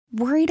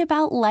Worried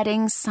about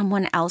letting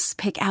someone else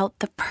pick out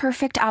the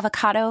perfect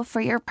avocado for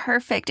your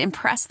perfect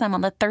impress them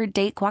on the third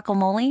date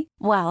guacamole?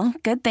 Well,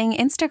 good thing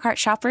Instacart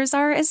shoppers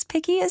are as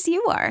picky as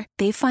you are.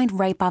 They find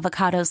ripe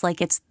avocados like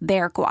it's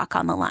their guac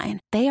on the line.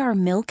 They are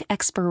milk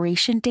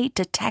expiration date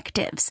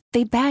detectives.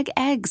 They bag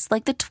eggs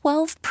like the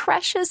 12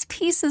 precious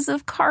pieces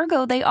of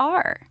cargo they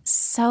are.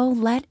 So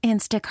let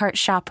Instacart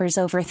shoppers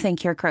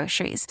overthink your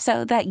groceries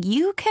so that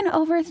you can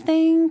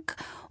overthink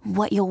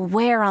what you'll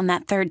wear on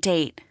that third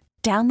date.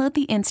 Download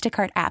the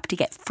Instacart app to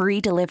get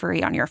free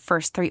delivery on your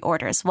first 3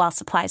 orders while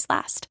supplies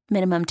last.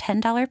 Minimum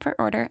 $10 per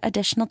order.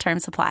 Additional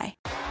terms apply.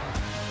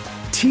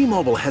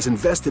 T-Mobile has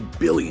invested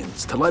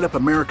billions to light up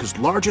America's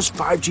largest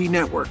 5G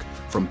network,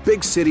 from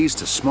big cities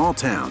to small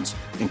towns,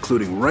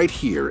 including right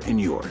here in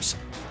yours.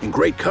 And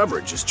great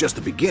coverage is just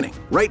the beginning.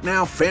 Right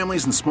now,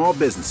 families and small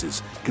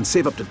businesses can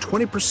save up to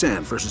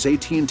 20% versus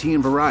AT&T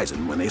and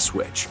Verizon when they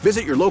switch.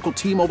 Visit your local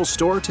T-Mobile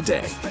store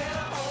today.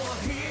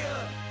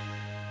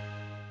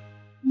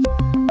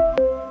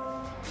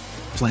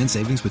 Plan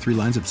savings with 3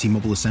 lines of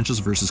T-Mobile Essentials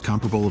versus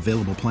comparable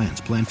available plans.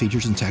 Plan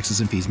features and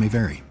taxes and fees may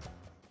vary.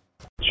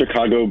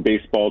 Chicago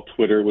baseball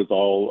Twitter was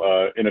all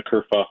in a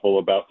kerfuffle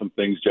about some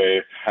things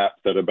J.A. Happ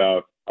said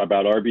about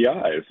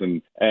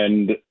RBIs.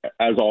 And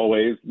as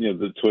always,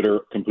 the Twitter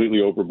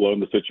completely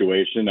overblown the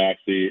situation.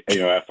 Actually,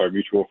 asked our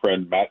mutual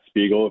friend Matt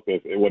Spiegel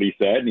if what he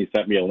said, and he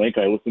sent me a link.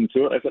 I listened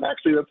to it. I said,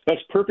 actually,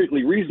 that's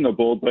perfectly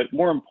reasonable. But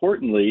more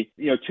importantly,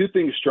 2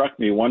 things struck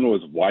me. One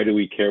was, why do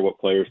we care what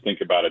players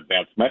think about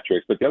advanced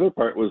metrics? But the other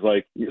part was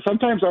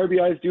sometimes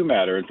RBIs do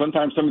matter, and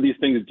sometimes some of these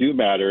things do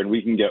matter, and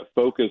we can get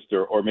focused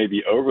or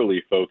maybe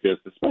overly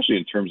focused, especially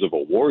in terms of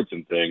awards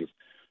and things,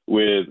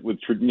 with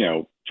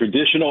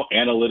traditional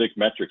analytic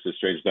metrics, as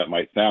strange as that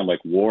might sound, like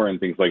WAR and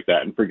things like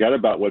that, and forget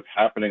about what's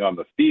happening on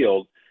the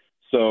field.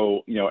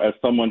 So, as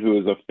someone who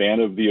is a fan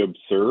of the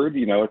absurd,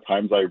 at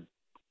times I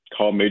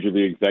call major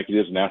league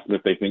executives and ask them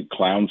if they think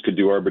clowns could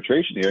do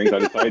arbitration hearings. I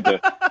decided to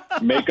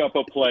make up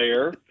a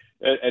player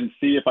and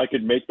see if I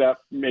could make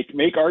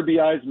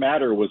RBIs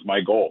matter was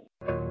my goal.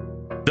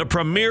 The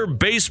premier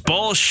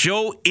baseball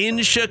show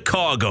in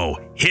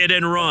Chicago, Hit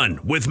and Run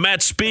with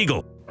Matt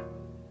Spiegel.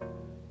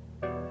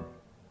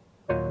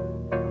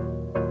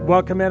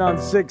 Welcome in on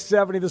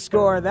 670 The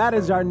Score. That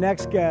is our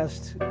next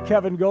guest,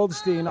 Kevin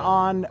Goldstein,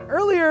 on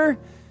earlier,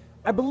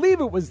 I believe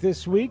it was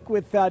this week,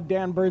 with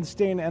Dan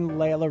Bernstein and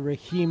Leila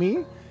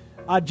Rahimi.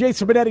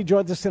 Jason Benetti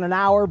joins us in an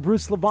hour,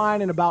 Bruce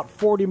Levine in about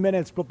 40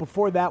 minutes. But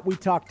before that, we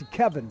talked to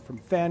Kevin from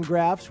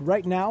Fangraphs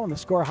right now on the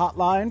Score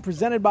Hotline,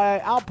 presented by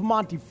Al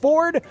Piemonte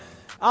Ford.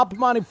 Al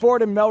Piemonte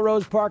Ford in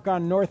Melrose Park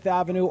on North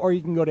Avenue, or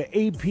you can go to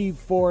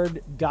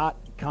apford.com.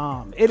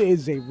 It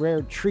is a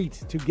rare treat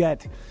to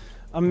get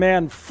a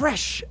man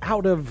fresh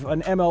out of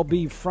an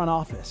MLB front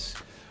office.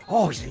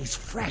 Oh, he's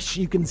fresh.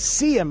 You can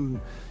see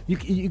him.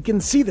 You can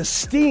see the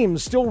steam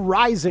still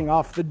rising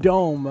off the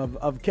dome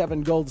of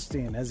Kevin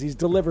Goldstein as he's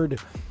delivered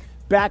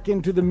back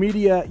into the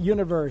media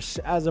universe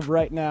as of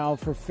right now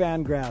for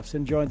Fangraphs,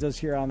 and joins us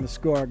here on The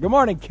Score. Good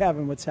morning,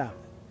 Kevin. What's happening?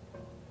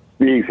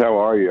 Speaks, how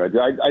are you? Did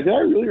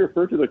I really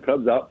refer to the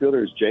Cubs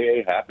outfielder as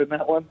J.A. Happ in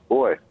that one?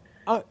 Boy.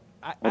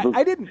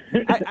 I didn't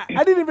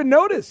even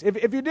notice.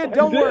 If you did,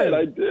 don't worry.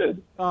 I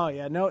did. Oh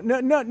yeah,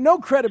 no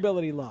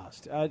credibility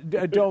lost.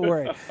 Don't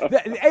worry.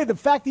 The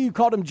fact that you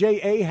called him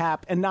J.A.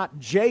 Happ and not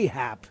J.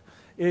 Happ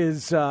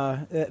is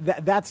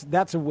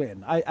that's a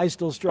win. I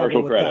still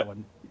struggle with that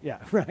one. Yeah,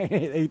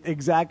 right.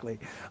 Exactly.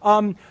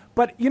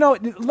 But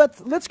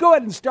let's go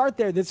ahead and start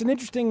there. That's an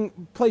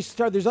interesting place to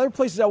start. There's other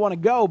places I want to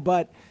go,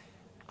 but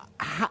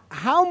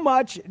how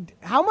much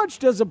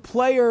does a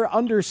player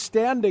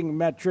understanding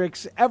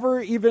metrics ever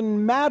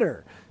even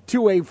matter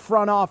to a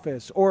front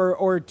office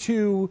or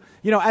to,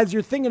 as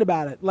you're thinking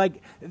about it?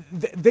 Like,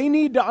 they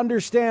need to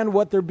understand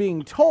what they're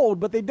being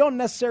told, but they don't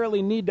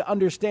necessarily need to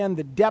understand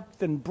the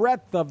depth and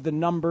breadth of the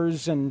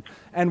numbers and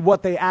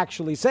what they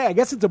actually say. I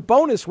guess it's a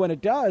bonus when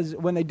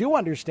they do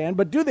understand,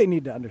 but do they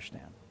need to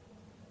understand?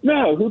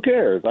 No, who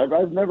cares?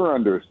 I've never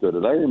understood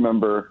it. I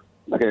remember,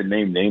 I'm not going to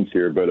name names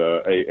here, but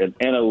an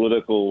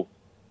analytical,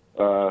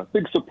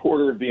 big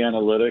supporter of the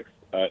analytics,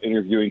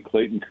 interviewing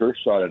Clayton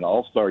Kershaw at an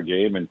All-Star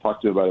game and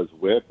talked to him about his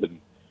whip. And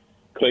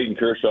Clayton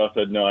Kershaw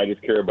said, "No, I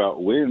just care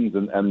about wins."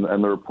 And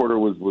the reporter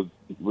was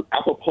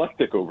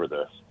apoplectic over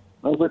this.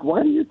 And I was like,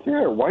 "Why do you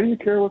care? Why do you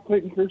care what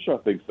Clayton Kershaw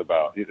thinks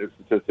about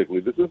statistically?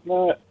 This is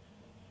not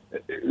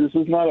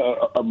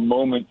a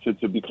moment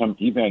to become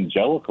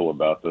evangelical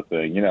about the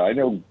thing." I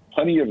know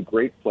plenty of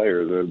great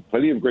players,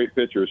 plenty of great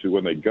pitchers who,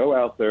 when they go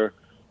out there,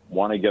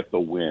 want to get the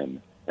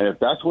win. And if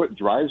that's what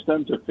drives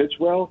them to pitch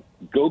well,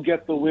 go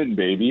get the win,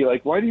 baby.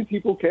 Like, why do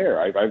people care?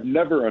 I've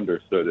never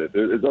understood it.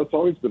 That's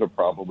always been a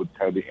problem with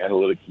kind of the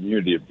analytic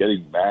community, of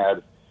getting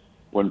mad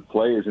when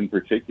players in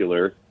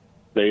particular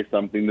say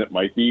something that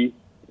might be,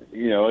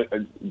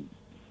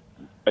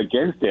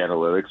 against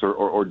analytics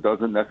or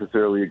doesn't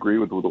necessarily agree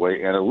with the way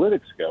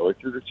analytics go.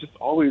 It's just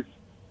always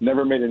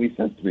never made any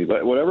sense to me.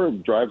 But whatever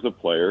drives a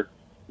player,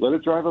 let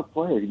it drive a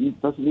player. He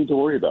doesn't need to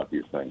worry about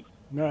these things.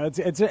 No, it's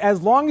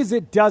as long as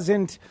it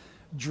doesn't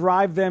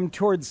drive them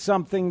towards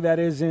something that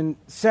isn't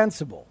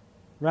sensible,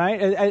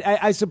 right?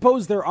 I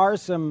suppose there are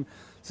some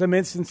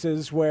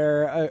instances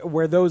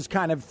where those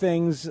kind of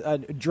things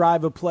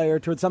drive a player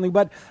towards something,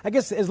 but I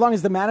guess as long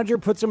as the manager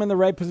puts them in the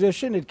right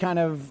position, it kind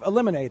of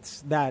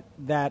eliminates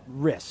that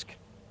risk.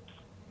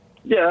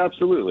 Yeah,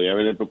 absolutely. I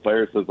mean, if a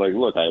player says, like,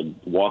 look,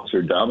 walks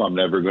are dumb, I'm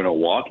never going to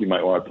walk, you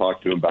might want to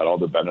talk to him about all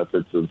the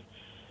benefits of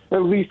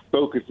at least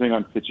focusing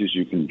on pitches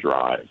you can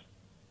drive,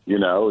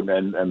 and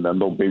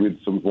then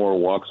maybe some more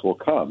walks will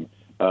come.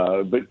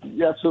 But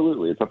yeah,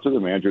 absolutely, it's up to the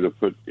manager to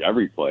put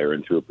every player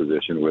into a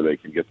position where they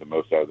can get the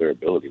most out of their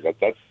abilities.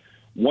 That's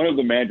one of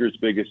the manager's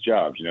biggest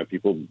jobs.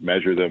 People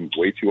measure them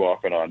way too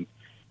often on,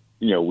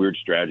 weird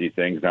strategy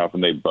things, how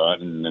often they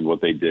bunt and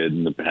what they did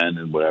in the pen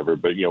and whatever.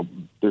 But,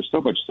 there's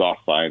so much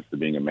soft science to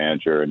being a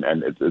manager, and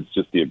it's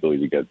just the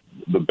ability to get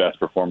the best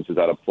performances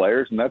out of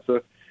players. And that's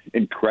an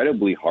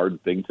incredibly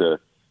hard thing to,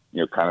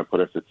 kind of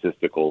put a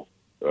statistical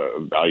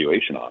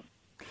valuation on.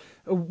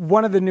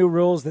 One of the new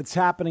rules that's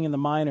happening in the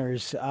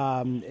minors,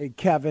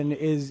 Kevin,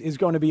 is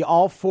going to be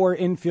all 4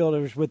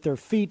 infielders with their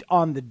feet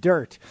on the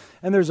dirt.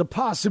 And there's a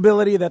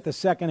possibility that the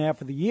second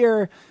half of the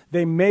year,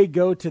 they may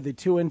go to the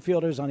 2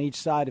 infielders on each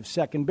side of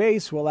second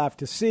base. We'll have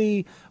to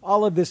see.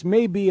 All of this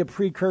may be a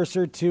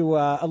precursor to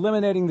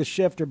eliminating the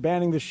shift or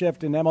banning the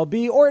shift in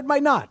MLB, or it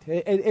might not.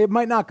 It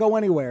might not go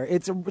anywhere.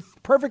 It's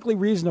perfectly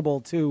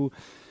reasonable to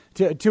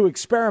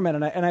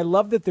experiment, and I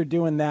love that they're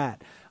doing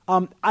that.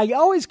 I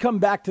always come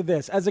back to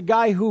this as a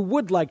guy who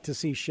would like to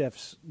see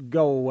shifts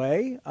go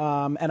away,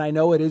 and I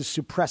know it is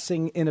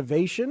suppressing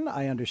innovation.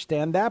 I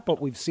understand that, but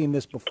we've seen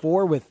this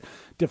before with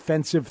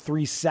defensive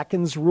 3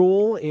 seconds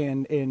rule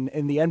in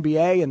the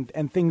NBA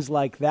and things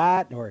like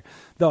that, or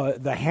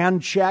the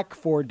hand check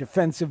for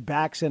defensive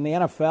backs in the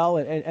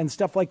NFL and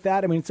stuff like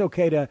that. I mean, it's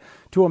okay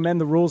to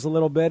amend the rules a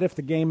little bit if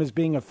the game is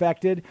being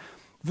affected.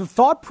 The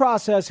thought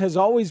process has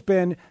always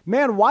been,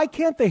 man, why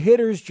can't the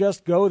hitters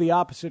just go the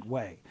opposite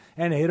way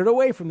and hit it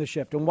away from the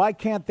shift? And why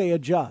can't they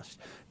adjust?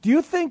 Do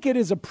you think it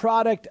is a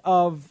product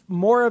of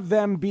more of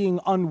them being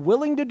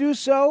unwilling to do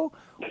so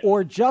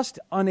or just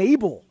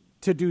unable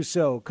to do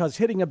so because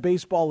hitting a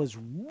baseball is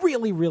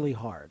really, really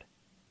hard?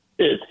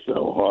 It's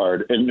so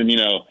hard. And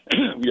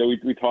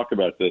we talk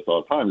about this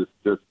all the time. It's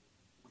just,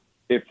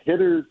 if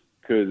hitters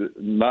could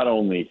not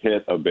only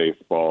hit a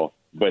baseball,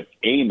 but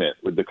aim it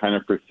with the kind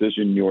of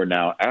precision you're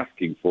now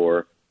asking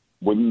for,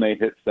 wouldn't they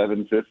hit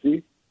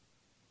 750?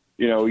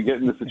 We get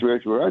in the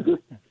situation where I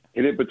just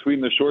hit it between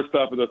the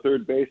shortstop and the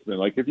third baseman.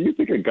 Like, if you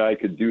think a guy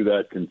could do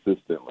that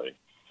consistently,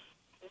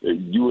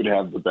 you would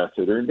have the best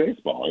hitter in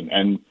baseball.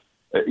 And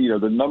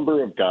the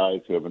number of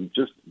guys who have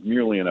just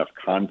merely enough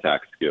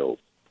contact skills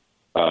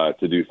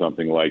to do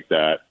something like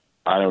that,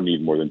 I don't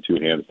need more than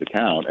 2 hands to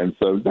count. And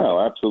so, no,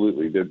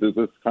 absolutely. There's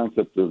this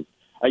concept of,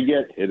 I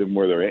get hit them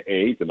where they're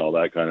 8 and all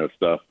that kind of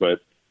stuff, but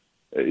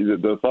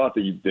the thought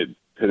that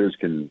hitters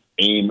can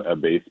aim a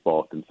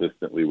baseball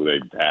consistently with a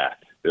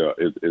bat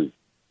is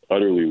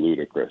utterly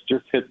ludicrous.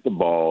 Just hit the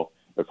ball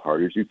as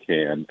hard as you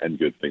can, and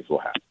good things will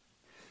happen.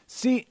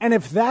 See, and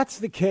if that's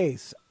the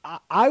case,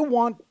 I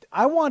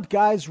want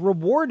guys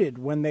rewarded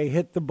when they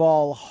hit the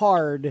ball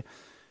hard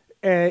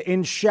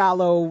in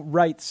shallow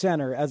right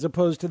center, as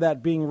opposed to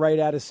that being right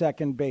at a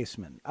second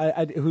baseman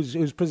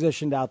who's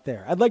positioned out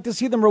there. I'd like to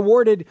see them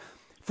rewarded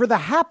for the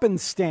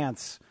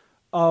happenstance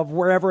of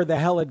wherever the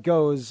hell it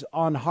goes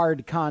on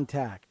hard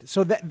contact.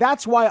 So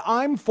that's why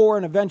I'm for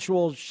an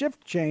eventual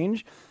shift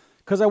change,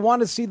 because I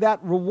want to see that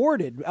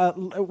rewarded.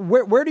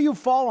 Where do you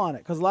fall on it?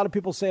 Because a lot of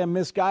people say I'm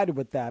misguided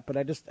with that, but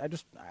I just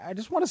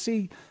want to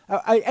see.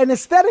 And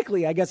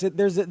aesthetically, I guess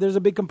there's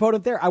a big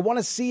component there. I want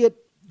to see it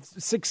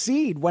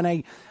succeed when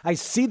I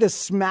see the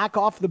smack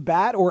off the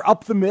bat or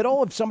up the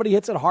middle. If somebody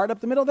hits it hard up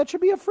the middle, that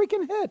should be a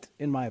freaking hit,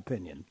 in my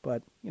opinion.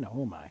 But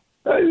who am I?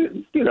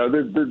 You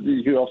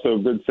could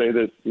also say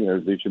that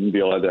they shouldn't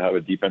be allowed to have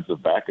a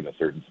defensive back in a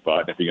certain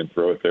spot. If you can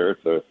throw it there,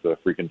 it's a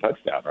freaking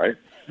touchdown, right?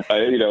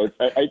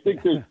 I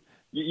think you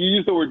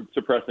use the word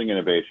suppressing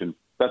innovation.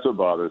 That's what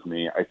bothers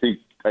me. I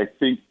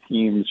think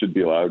teams should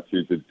be allowed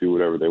to do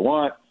whatever they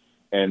want,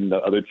 and the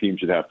other teams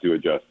should have to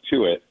adjust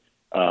to it.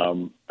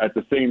 At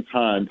the same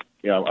time,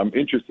 I'm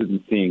interested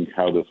in seeing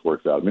how this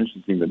works out. I'm interested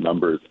in seeing the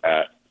numbers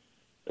at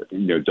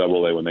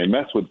AA when they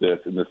mess with this,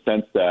 in the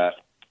sense that,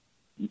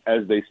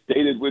 as they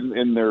stated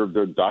in their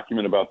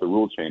document about the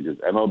rule changes,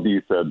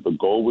 MLB said the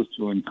goal was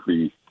to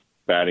increase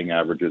batting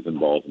averages and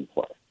balls in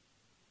play.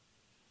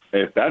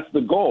 And if that's the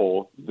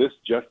goal, this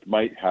just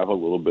might have a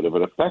little bit of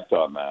an effect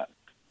on that.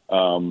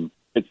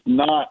 It's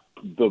not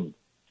the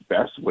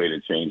best way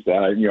to change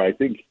that. I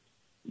think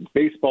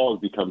baseball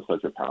has become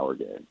such a power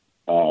game,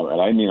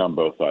 and I mean on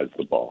both sides of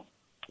the ball.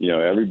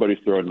 Everybody's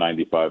throwing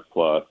 95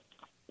 plus,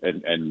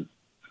 and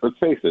let's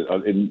face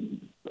it, in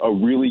a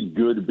really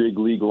good big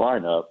league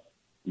lineup,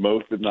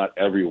 most, if not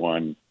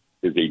everyone,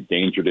 is a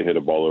danger to hit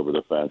a ball over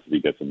the fence if he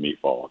gets a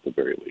meat ball at the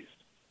very least.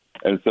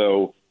 And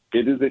so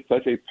it is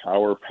such a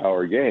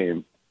power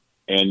game,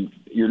 and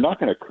you're not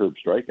going to curb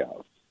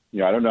strikeouts.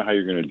 I don't know how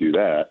you're going to do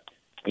that,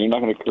 and you're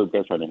not going to curb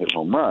guys trying to hit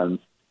home runs.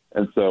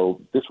 And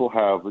so this will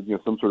have,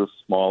 some sort of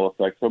small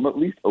effect. So I'm at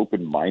least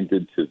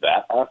open-minded to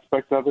that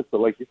aspect of it.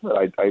 But like you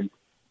said, I'm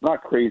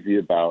not crazy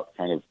about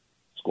kind of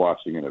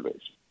squashing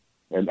innovation.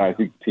 And I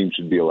think teams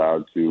should be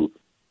allowed to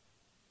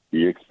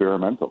be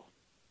experimental.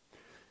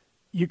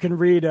 You can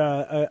read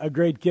a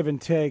great give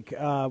and take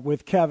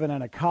with Kevin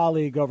and a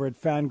colleague over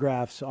at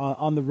Fangraphs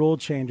on the rule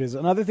changes.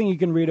 Another thing you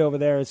can read over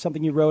there is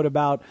something you wrote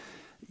about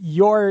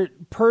your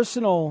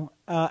personal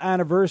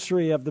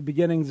anniversary of the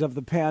beginnings of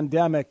the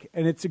pandemic,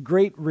 and it's a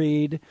great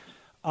read.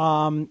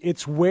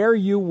 It's where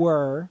you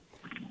were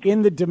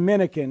in the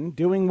Dominican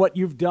doing what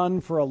you've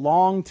done for a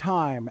long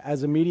time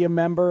as a media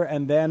member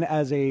and then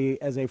as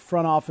a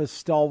front office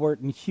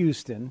stalwart in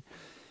Houston,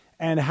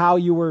 and how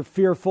you were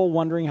fearful,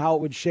 wondering how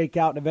it would shake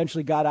out, and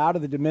eventually got out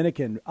of the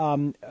Dominican.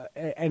 And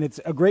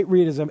it's a great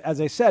read, as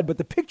I said. But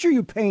the picture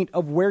you paint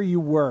of where you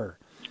were,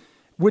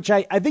 which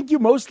I think you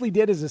mostly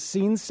did as a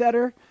scene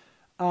setter,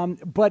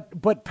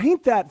 but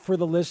paint that for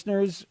the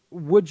listeners,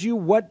 would you?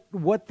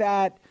 What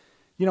that,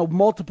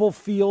 multiple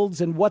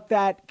fields and what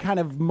that kind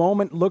of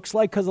moment looks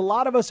like? Because a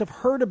lot of us have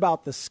heard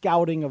about the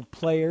scouting of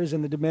players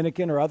in the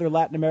Dominican or other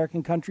Latin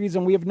American countries,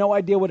 and we have no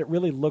idea what it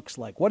really looks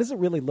like. What does it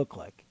really look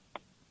like?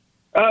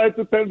 It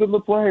depends on the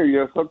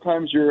player.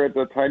 Sometimes you're at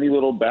the tiny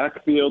little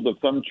backfield of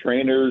some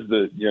trainers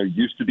that,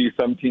 used to be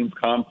some team's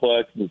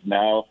complex and is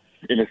now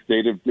in a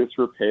state of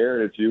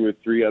disrepair. And it's you with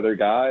three other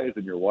guys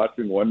and you're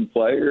watching one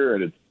player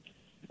and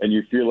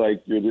you feel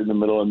like you're in the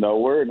middle of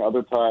nowhere. And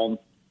other times,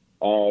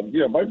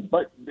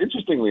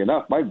 interestingly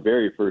enough, my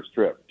very first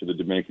trip to the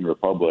Dominican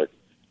Republic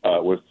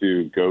was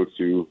to go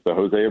to the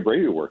Jose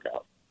Abreu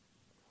workout.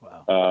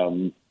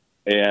 Wow.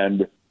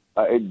 And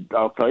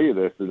I'll tell you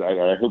this,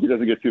 I hope he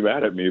doesn't get too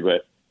mad at me,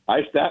 but I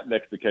sat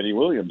next to Kenny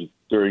Williams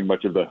during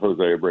much of the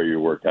Jose Abreu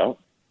workout,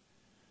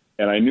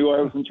 and I knew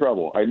I was in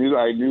trouble. I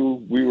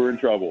knew we were in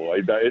trouble.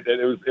 It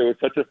was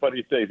such a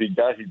funny thing.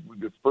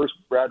 His first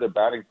round of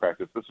batting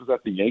practice, this was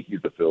at the Yankees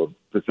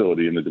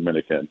facility in the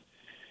Dominican,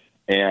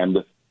 and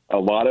a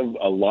lot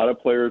of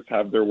players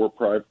have their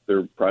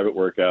private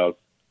workouts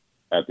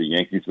at the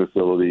Yankees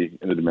facility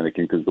in the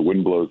Dominican because the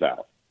wind blows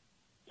out.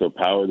 So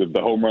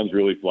the home runs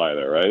really fly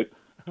there, right?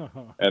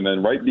 And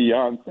then right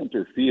beyond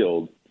center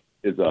field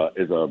is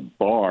a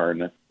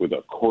barn with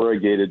a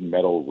corrugated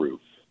metal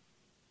roof.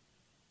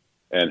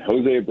 And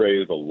Jose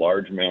Abreu is a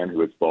large man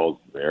who hits balls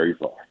very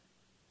far.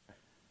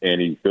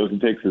 And he goes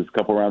and takes his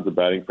couple rounds of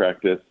batting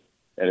practice,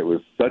 and it was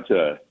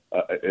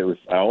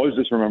I always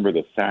just remember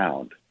the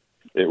sound.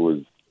 It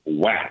was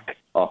whack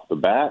off the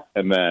bat,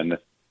 and then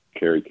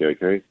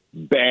carry,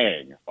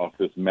 bang off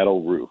this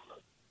metal roof.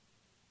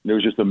 And there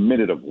was just a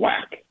minute of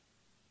whack,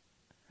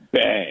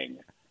 bang.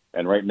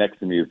 And right next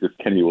to me is just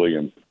Kenny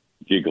Williams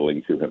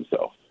giggling to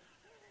himself.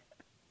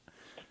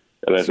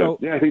 And I said,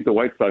 I think the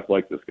White Sox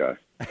like this guy.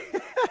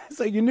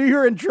 So you knew you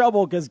were in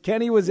trouble because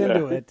Kenny was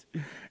into it.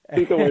 I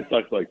think the White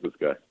Sox like this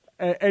guy.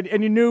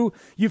 And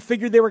you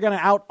figured they were going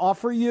to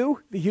out-offer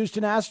you, the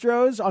Houston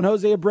Astros, on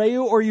Jose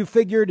Abreu, or you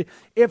figured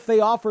if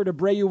they offered,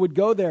 Abreu would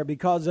go there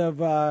because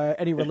of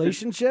any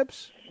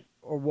relationships?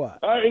 Or what?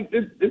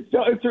 It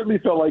certainly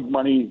felt like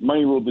money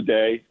ruled the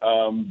day.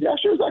 The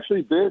Astros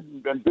actually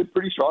bid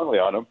pretty strongly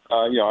on him.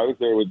 I was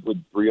there with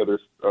three other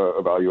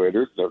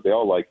evaluators. They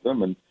all liked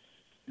him. And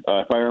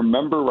if I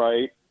remember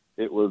right,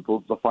 it was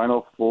the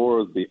Final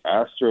Four: the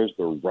Astros,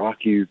 the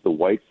Rockies, the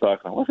White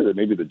Sox. I want to say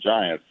maybe the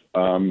Giants.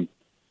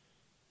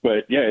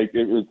 But yeah,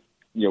 it was.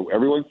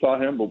 Everyone saw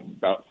him. But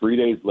about 3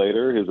 days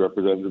later, his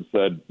representative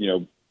said,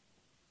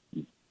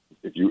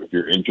 if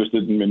you're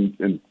interested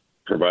in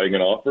providing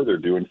an offer, they're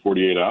due in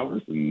 48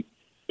 hours, and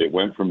it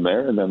went from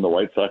there. And then the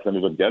White Sox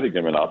ended up getting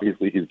him, and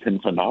obviously he's been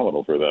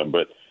phenomenal for them.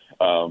 But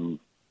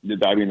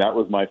that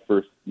was my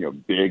first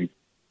big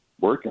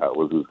workout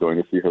was going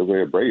to see Jose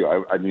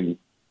Abreu.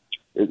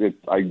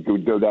 I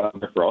would go down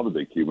there for all the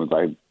big Cubans.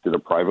 I did a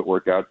private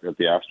workout at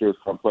the Astros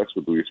complex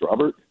with Luis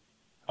Robert.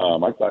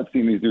 I've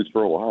seen these dudes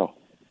for a while.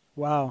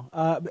 Wow.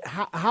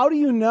 How do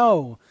you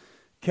know,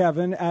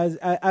 Kevin,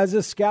 as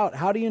a scout,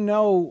 how do you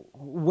know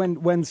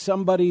when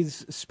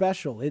somebody's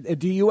special?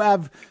 Do you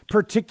have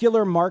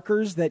particular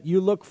markers that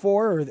you look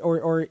for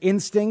or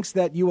instincts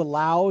that you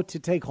allow to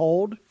take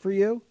hold for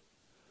you?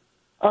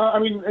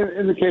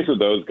 In the case of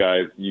those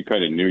guys, you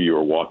kind of knew you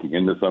were walking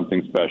into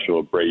something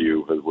special.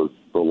 Abreu was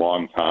a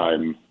long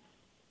time,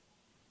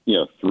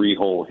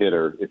 three-hole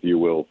hitter, if you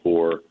will,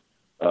 for,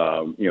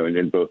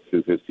 in both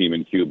his team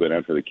in Cuba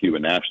and for the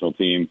Cuban national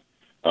team.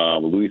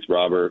 Luis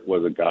Robert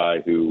was a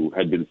guy who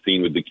had been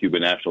seen with the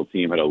Cuban national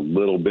team, had a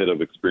little bit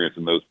of experience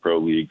in those pro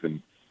leagues,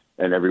 and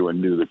everyone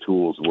knew the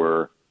tools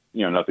were,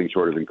 nothing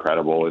short of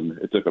incredible. And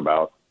it took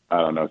about,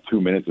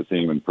 2 minutes of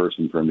seeing him in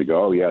person for him to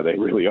go, oh, yeah, they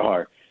really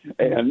are.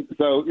 And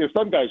so,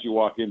 some guys you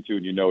walk into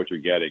and you know what you're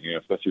getting,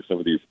 especially some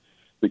of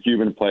the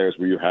Cuban players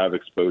where you have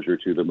exposure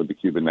to them with the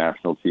Cuban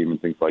national team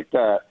and things like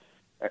that.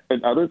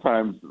 And other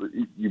times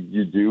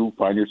you do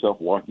find yourself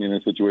walking in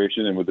a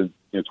situation and within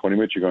 20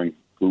 minutes you're going,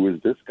 who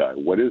is this guy?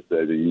 What is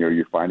that? And,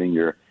 you're finding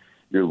your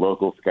your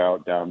local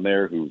scout down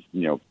there who's,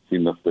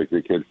 seen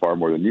the kid far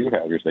more than you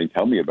have. You're saying,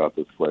 tell me about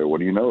this player. What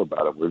do you know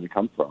about him? Where did he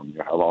come from?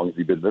 How long has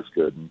he been this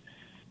good? And,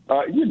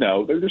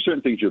 there's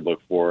certain things you'd look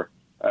for.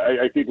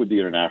 I think with the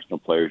international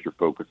players, you're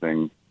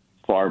focusing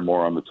far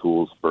more on the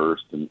tools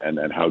first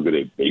and how good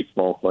a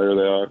baseball player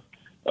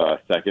they are,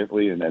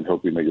 secondly, and then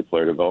hoping that your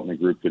player development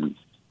group can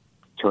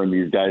turn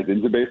these guys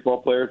into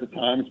baseball players at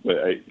times. But,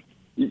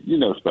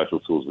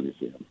 special tools when you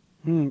see them.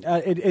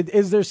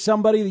 Is there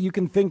somebody that you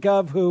can think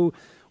of who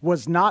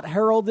was not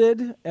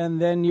heralded, and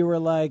then you were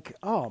like,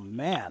 oh,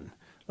 man,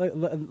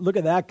 look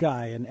at that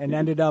guy, and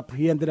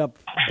he ended up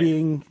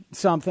being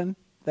something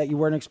that you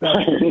weren't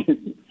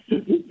expecting?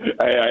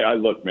 I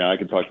look, man, I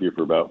can talk to you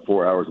for about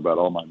 4 hours about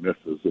all my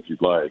misses if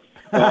you'd like.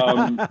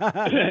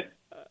 I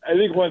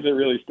think one that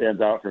really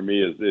stands out for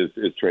me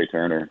is Trey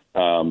Turner.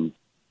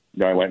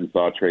 I went and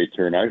saw Trey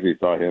Turner. I actually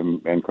saw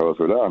him and Carlos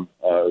Rodon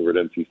over at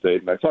NC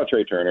State, and I saw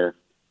Trey Turner,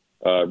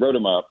 wrote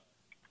him up,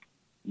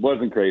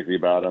 wasn't crazy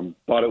about him,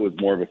 thought it was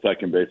more of a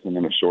second baseman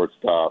than a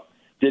shortstop,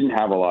 didn't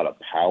have a lot of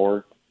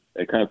power.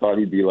 I kind of thought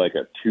he'd be like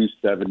a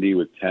 270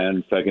 with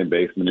 10 second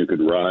baseman who could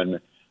run.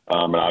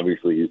 And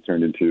obviously he's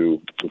turned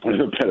into one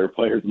of the better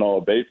players in all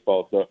of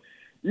baseball. So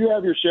you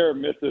have your share of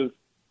misses,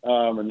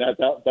 and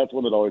that's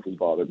one that always has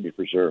bothered me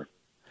for sure.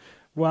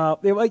 Well,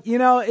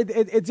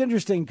 it's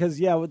interesting because,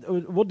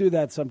 we'll do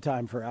that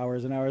sometime for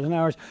hours and hours and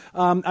hours.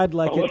 I'd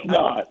like it.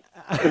 Not.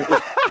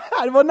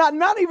 Well,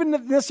 not even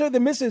necessarily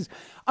the misses.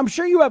 I'm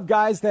sure you have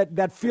guys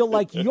that feel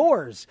like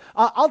yours.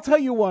 I'll tell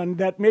you one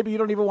that maybe you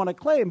don't even want to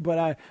claim,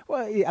 but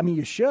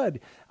you should.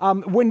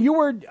 When you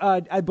were,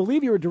 I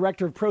believe you were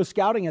director of pro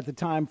scouting at the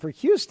time for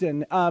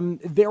Houston,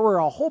 there were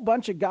a whole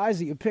bunch of guys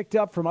that you picked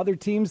up from other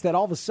teams that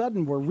all of a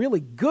sudden were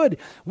really good.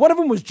 One of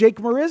them was Jake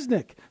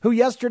Marisnick, who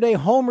yesterday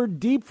homered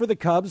deep for the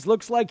Cubs.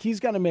 Looks like he's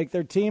going to make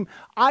their team.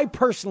 I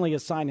personally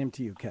assign him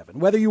to you, Kevin,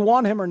 whether you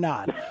want him or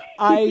not.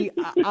 I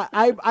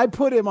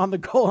put him on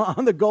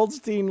the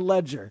Goldstein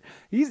ledger.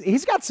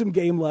 He's got some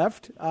game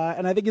left,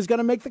 and I think he's going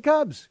to make the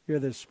Cubs here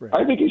this spring.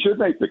 I think he should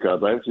make the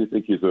Cubs. I actually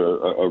think he's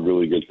a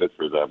really good fit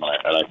for them,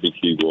 and I think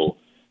he will.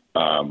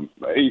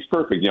 He's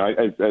perfect.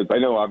 I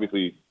know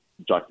obviously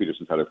Jock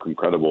Peterson's had an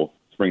incredible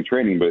spring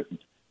training, but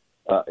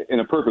in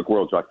a perfect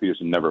world, Jock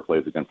Peterson never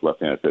plays against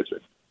left-handed pitching.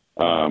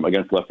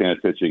 Against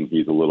left-handed pitching,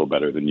 he's a little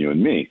better than you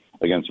and me.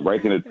 Against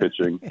right-handed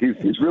pitching,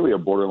 he's really a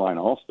borderline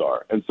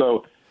all-star, and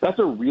so that's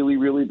a really,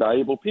 really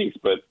valuable piece.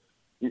 But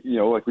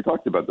like we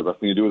talked about, the best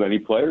thing to do with any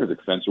player is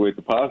accentuate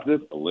the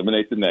positive,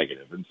 eliminate the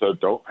negative. And so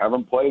don't have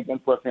them play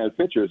against left-handed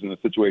pitchers. In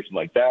a situation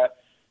like that,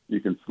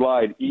 you can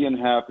slide Ian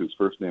Happ, whose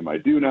first name I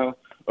do know,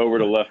 over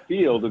to left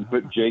field and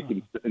put Jake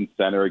in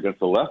center against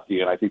the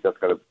lefty. And I think that's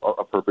got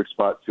a perfect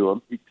spot to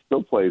him. He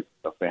still plays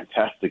a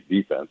fantastic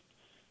defense.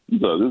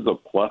 So this is a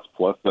plus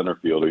center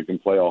fielder. He can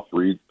play all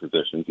three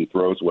positions. He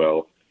throws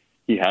well.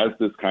 He has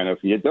this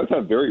he does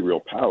have very real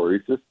power.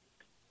 He's just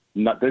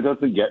that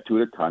doesn't get to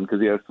it a ton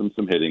because he has some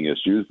hitting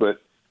issues.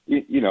 But,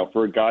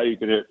 for a guy who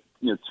can hit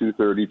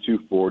 230,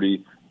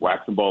 240,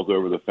 whack some balls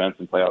over the fence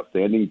and play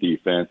outstanding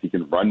defense, he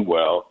can run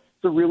well.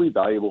 It's a really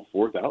valuable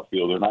fourth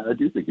outfielder, and I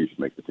do think he should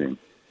make the team.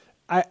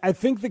 I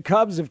think the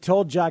Cubs have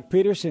told Jock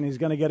Peterson he's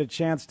going to get a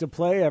chance to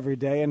play every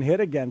day and hit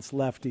against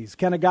lefties.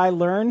 Can a guy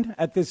learn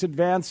at this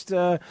advanced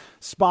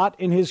spot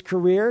in his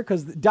career?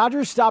 Because the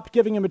Dodgers stopped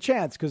giving him a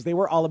chance because they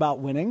were all about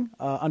winning,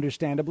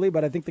 understandably.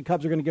 But I think the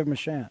Cubs are going to give him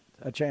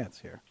a chance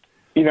here.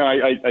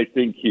 I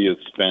think he has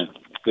spent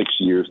 6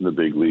 years in the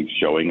big leagues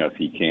showing us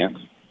he can't.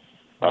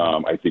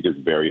 I think it's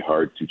very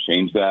hard to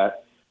change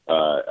that.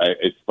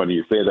 It's funny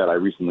you say that. I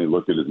recently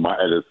looked at his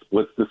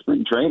splits to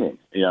spring training,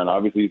 and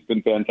obviously he's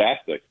been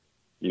fantastic.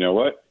 You know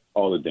what?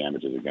 All the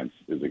damage is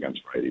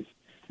against righties,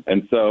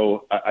 and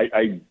so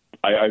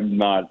I'm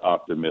not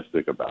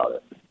optimistic about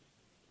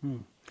it.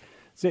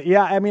 So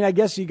I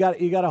guess you got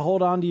to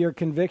hold on to your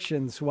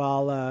convictions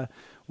while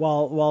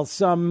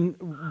some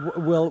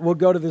will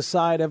go to the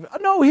side of,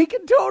 no, he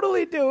can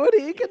totally do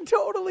it. He can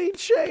totally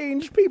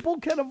change. People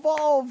can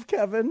evolve,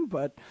 Kevin.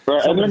 But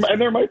right. and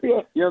there might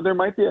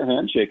be a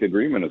handshake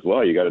agreement as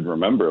well. You got to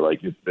remember,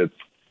 it's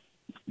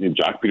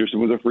Jock Peterson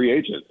was a free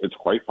agent. It's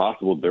quite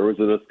possible there was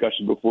a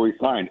discussion before he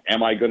signed.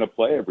 Am I going to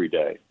play every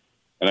day?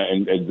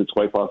 And it's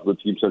quite possible the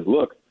team says,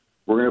 look,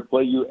 we're going to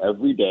play you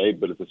every day,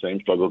 but if the same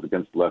struggles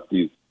against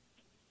lefties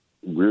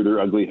rear their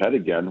ugly head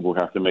again, we'll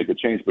have to make a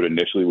change. But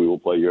initially, we will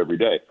play you every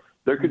day.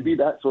 There could be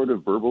that sort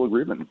of verbal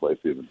agreement in place,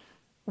 even.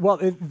 Well,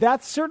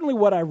 that's certainly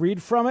what I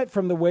read from it,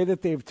 from the way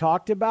that they've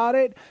talked about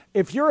it.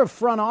 If you're a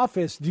front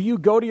office, do you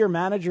go to your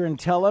manager and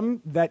tell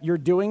him that you're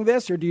doing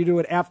this, or do you do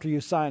it after you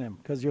sign him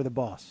because you're the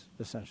boss,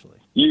 essentially?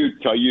 You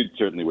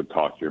certainly would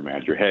talk to your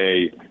manager.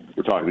 Hey,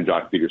 we're talking to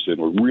Jock Peterson.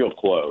 We're real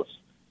close.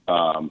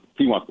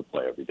 He wants to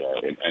play every day.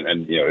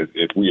 And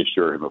if we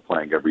assure him of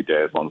playing every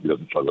day, as long as he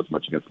doesn't struggle as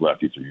much against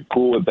lefties, are you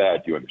cool with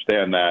that? Do you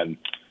understand that? And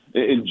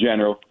in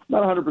general,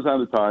 not 100%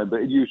 of the time,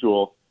 but in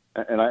usual.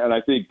 And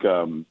I think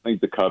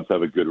the Cubs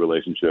have a good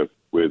relationship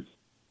with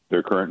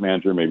their current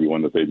manager, maybe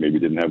one that they maybe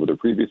didn't have with their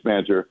previous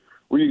manager,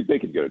 where they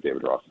could go to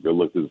David Ross and go,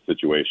 look, this is a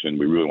situation.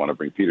 We really want to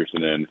bring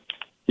Peterson in.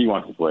 he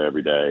wants to play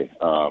every day.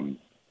 Can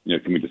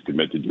we just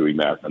commit to doing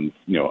that? And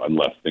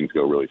unless things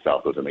go really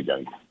south with him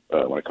again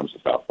when it comes to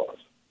southpaws.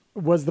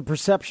 Was the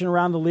perception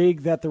around the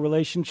league that the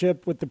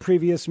relationship with the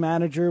previous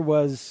manager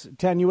was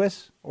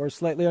tenuous or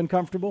slightly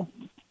uncomfortable?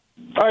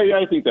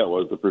 I think that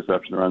was the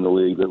perception around the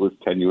league, that was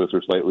tenuous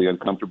or slightly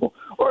uncomfortable,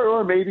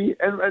 or maybe.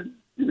 And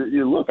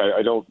look,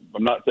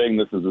 I'm not saying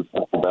this is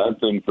a bad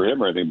thing for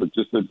him or anything, but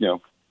just that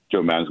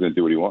Joe Maddon's going to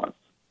do what he wants,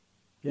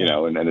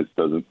 and it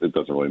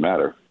doesn't really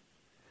matter.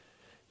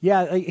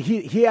 Yeah,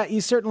 he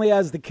certainly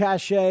has the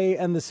cachet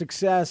and the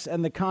success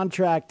and the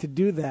contract to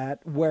do that,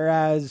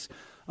 whereas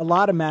a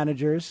lot of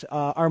managers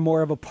are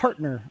more of a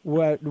partner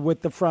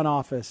with the front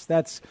office.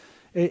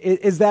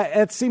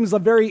 It seems a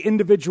very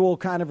individual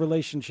kind of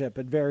relationship.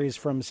 It varies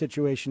from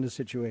situation to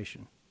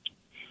situation.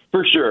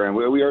 For sure, and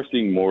we are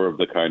seeing more of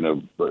the kind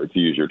of, to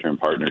use your term,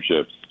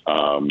 partnerships,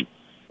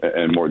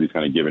 and more of these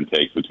kind of give and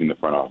takes between the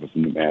front office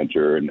and the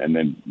manager, and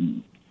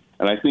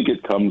I think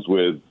it comes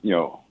with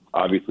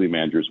obviously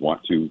managers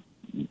want to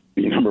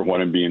be number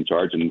one and be in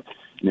charge, and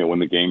when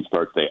the game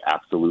starts, they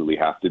absolutely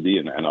have to be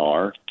and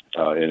are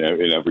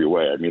in every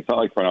way. I mean, it's not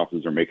like front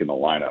offices are making the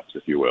lineups,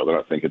 if you will. They're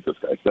not thinking this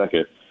guy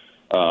second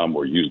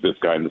or use this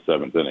guy in the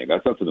seventh inning.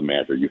 That's up to the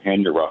manager. You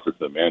hand your roster to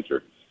the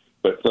manager.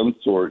 But some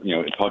sort,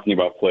 talking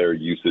about player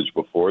usage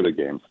before the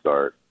game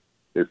start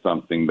is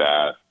something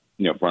that,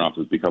 front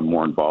offices become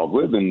more involved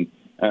with. And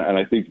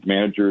I think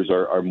managers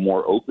are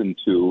more open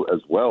to as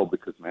well,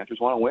 because managers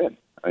want to win.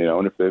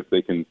 And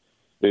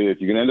if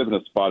you can end up in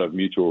a spot of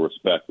mutual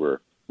respect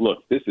where,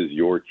 look, this is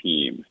your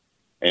team.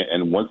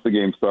 And once the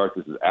game starts,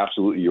 this is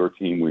absolutely your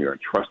team. We are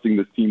entrusting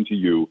this team to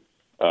you.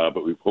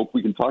 But we hope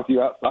we can talk to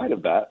you outside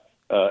of that.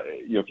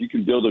 If you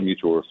can build a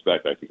mutual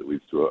respect, I think it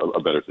leads to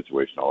a better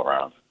situation all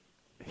around.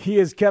 He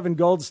is Kevin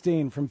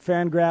Goldstein from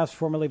Fangraphs,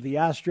 formerly of the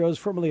Astros,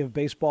 formerly of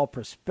Baseball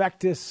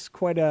Prospectus.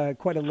 Quite a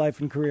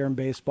life and career in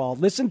baseball.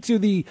 Listen to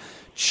the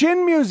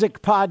Chin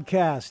Music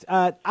podcast.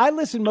 I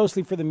listen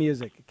mostly for the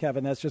music,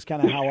 Kevin. That's just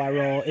kind of how I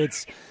roll.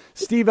 It's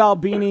Steve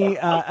Albini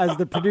as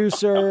the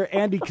producer,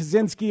 Andy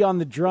Kaczynski on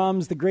the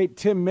drums, the great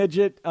Tim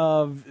Midget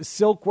of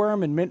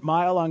Silkworm and Mint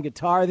Mile on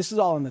guitar. This is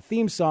all in the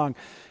theme song.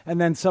 And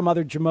then some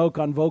other jamoke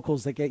on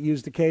vocals that get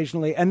used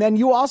occasionally. And then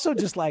you also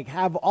just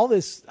have all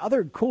this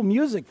other cool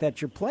music that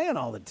you're playing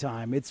all the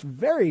time. It's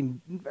very,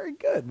 very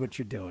good what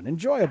you're doing.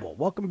 Enjoyable.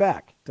 Welcome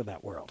back to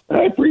that world.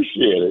 I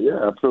appreciate it.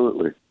 Yeah,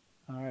 absolutely.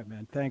 All right,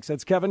 man. Thanks.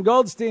 That's Kevin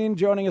Goldstein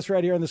joining us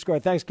right here on The Score.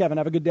 Thanks, Kevin.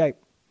 Have a good day.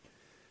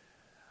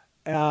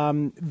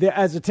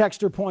 As a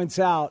texter points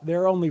out,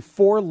 there are only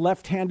 4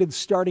 left-handed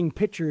starting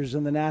pitchers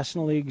in the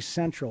National League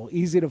Central.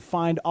 Easy to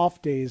find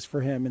off days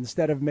for him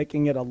instead of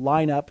making it a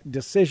lineup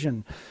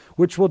decision,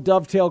 which will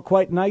dovetail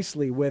quite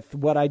nicely with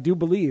what I do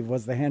believe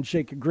was the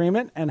handshake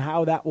agreement and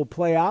how that will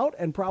play out,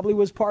 and probably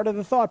was part of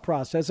the thought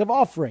process of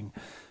offering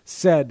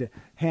said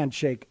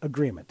handshake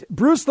agreement.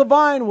 Bruce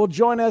Levine will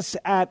join us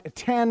at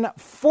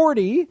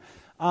 10:40.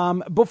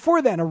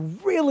 Before then, a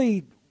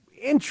really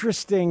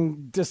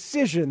interesting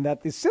decision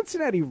that the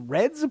Cincinnati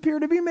Reds appear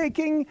to be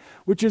making,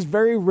 which is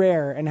very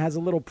rare and has a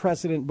little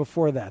precedent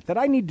before that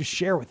I need to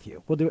share with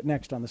you. We'll do it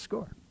next on The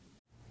Score.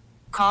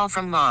 Call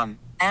from mom.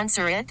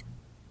 Answer it.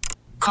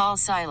 Call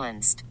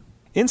silenced.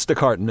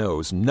 Instacart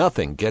knows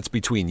nothing gets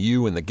between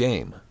you and the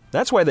game.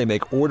 That's why they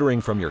make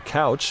ordering from your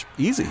couch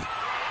easy.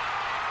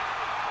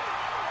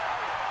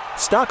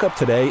 Stock up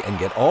today and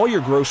get all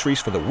your groceries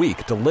for the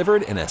week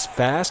delivered in as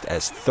fast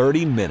as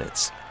 30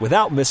 minutes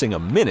without missing a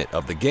minute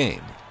of the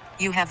game.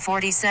 You have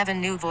 47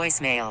 new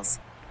voicemails.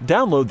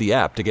 Download the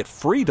app to get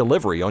free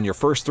delivery on your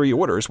first 3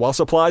 orders while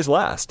supplies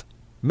last.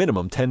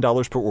 Minimum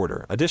 $10 per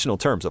order. Additional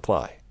terms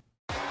apply.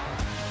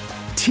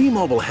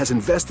 T-Mobile has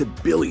invested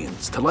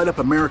billions to light up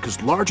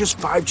America's largest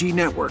 5G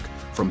network,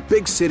 from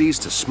big cities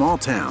to small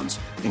towns,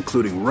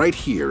 including right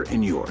here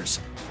in yours.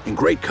 And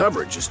great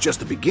coverage is just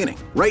the beginning.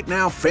 Right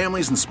now,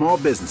 families and small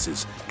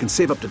businesses can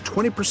save up to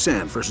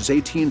 20% versus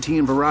AT&T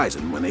and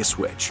Verizon when they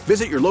switch.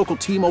 Visit your local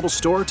T-Mobile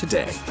store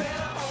today.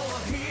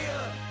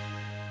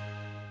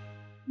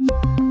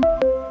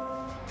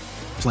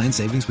 Plan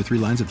savings with 3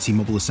 lines of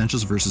T-Mobile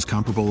Essentials versus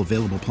comparable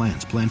available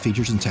plans. Plan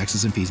features and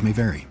taxes and fees may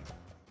vary.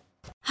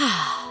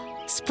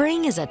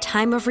 Spring is a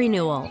time of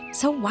renewal,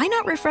 so why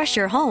not refresh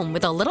your home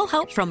with a little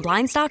help from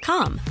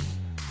Blinds.com?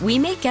 We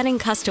make getting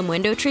custom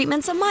window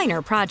treatments a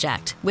minor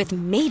project with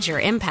major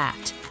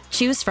impact.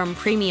 Choose from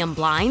premium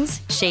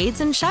blinds,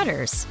 shades, and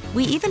shutters.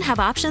 We even have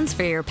options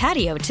for your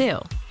patio, too.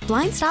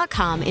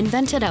 Blinds.com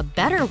invented a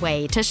better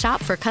way to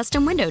shop for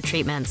custom window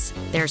treatments.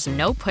 There's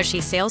no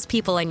pushy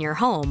salespeople in your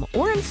home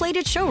or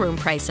inflated showroom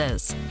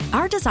prices.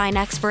 Our design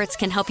experts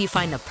can help you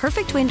find the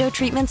perfect window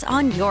treatments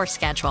on your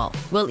schedule.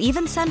 We'll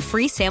even send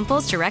free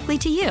samples directly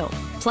to you.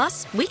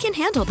 Plus, we can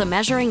handle the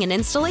measuring and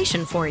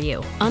installation for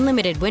you.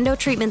 Unlimited window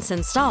treatments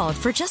installed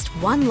for just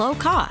one low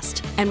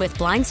cost. And with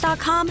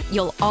Blinds.com,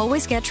 you'll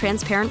always get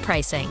transparent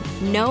pricing.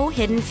 No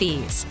hidden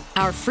fees.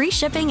 Our free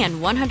shipping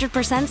and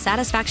 100%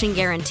 satisfaction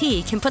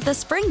guarantee can put the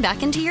spring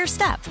back into your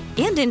step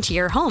and into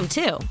your home,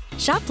 too.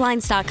 Shop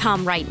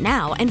Blinds.com right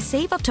now and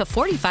save up to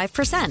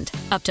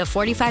 45%. Up to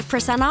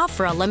 45% off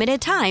for a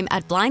limited time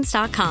at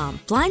Blinds.com.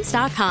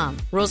 Blinds.com.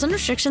 Rules and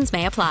restrictions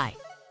may apply.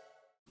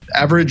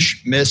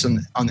 Average miss in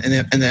the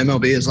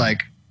MLB is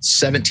like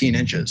 17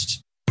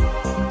 inches.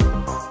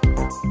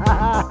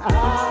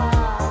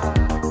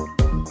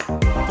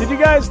 Did you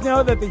guys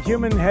know that the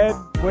human head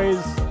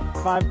weighs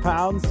 5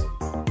 pounds?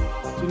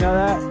 Did you know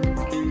that?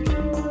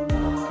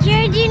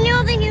 Jared, do you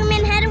know the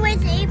human head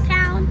weighs 8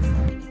 pounds?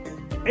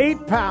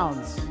 8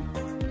 pounds.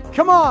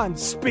 Come on,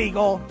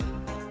 Spiegel.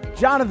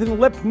 Jonathan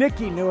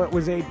Lipnicki knew it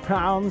was 8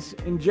 pounds,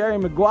 and Jerry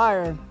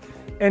Maguire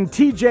and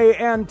TJ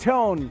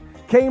Antone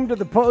came to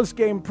the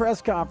post-game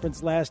press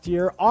conference last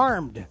year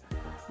armed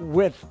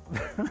with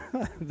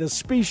the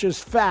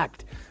specious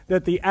fact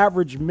that the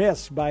average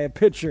miss by a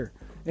pitcher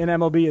in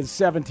MLB is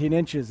 17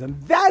 inches.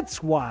 And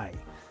that's why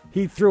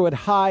he threw it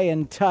high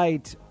and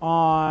tight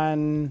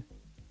on...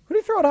 Who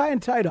did he throw it high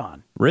and tight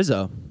on?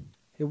 Rizzo.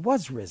 It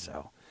was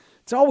Rizzo.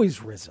 It's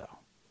always Rizzo.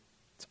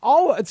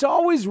 It's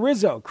always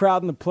Rizzo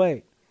crowding the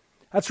plate.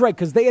 That's right,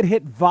 because they had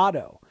hit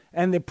Votto,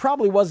 and it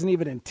probably wasn't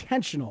even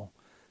intentional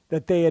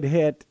that they had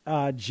hit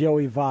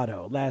Joey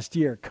Votto last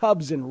year.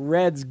 Cubs and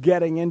Reds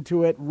getting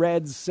into it.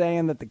 Reds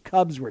saying that the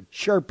Cubs were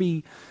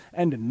chirpy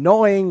and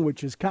annoying,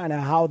 which is kind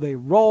of how they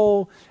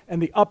roll. And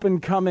the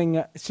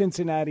up-and-coming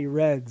Cincinnati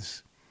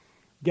Reds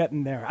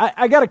getting there.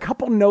 I got a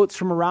couple notes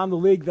from around the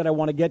league that I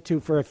want to get to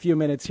for a few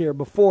minutes here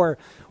before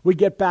we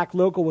get back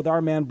local with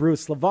our man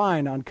Bruce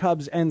Levine on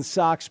Cubs and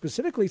Sox,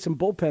 specifically some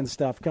bullpen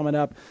stuff coming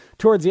up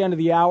towards the end of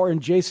the hour,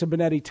 and Jason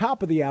Benetti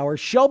top of the hour.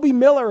 Shelby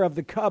Miller of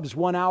the Cubs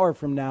 1 hour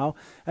from now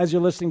as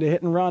you're listening to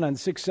Hit and Run on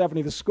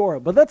 670 The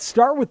Score. But let's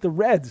start with the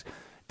Reds.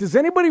 Does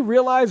anybody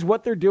realize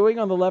what they're doing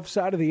on the left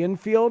side of the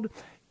infield?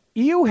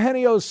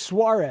 Eugenio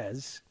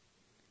Suarez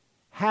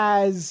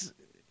has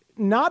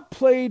not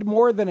played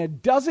more than a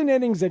dozen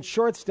innings at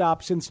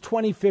shortstop since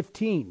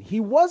 2015. He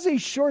was a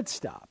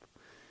shortstop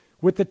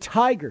with the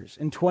Tigers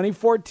in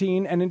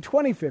 2014 and in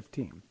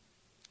 2015.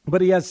 But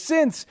he has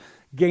since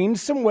gained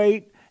some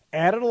weight,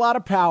 added a lot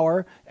of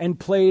power, and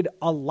played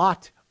a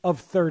lot of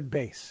third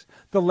base.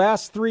 The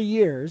last 3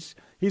 years,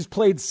 he's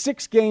played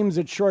 6 games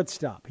at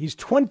shortstop. He's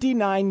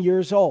 29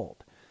 years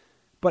old.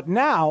 But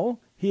now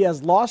he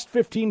has lost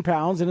 15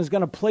 pounds and is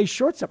going to play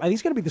shortstop.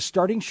 He's going to be the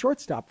starting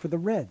shortstop for the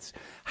Reds.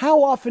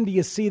 How often do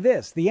you see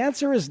this? The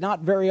answer is not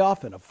very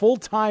often. A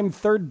full-time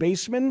third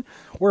baseman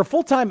or a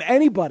full-time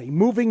anybody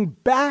moving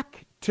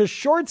back to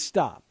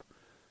shortstop.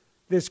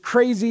 This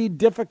crazy,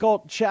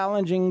 difficult,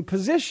 challenging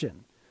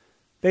position.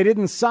 They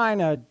didn't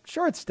sign a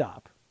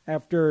shortstop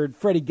after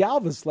Freddie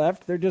Galvis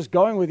left. They're just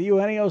going with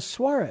Eugenio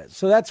Suarez.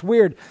 So that's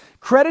weird.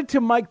 Credit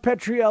to Mike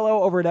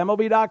Petriello over at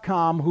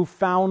MLB.com who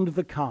found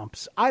the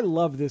comps. I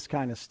love this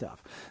kind of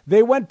stuff.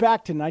 They went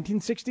back to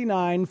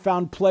 1969,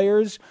 found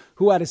players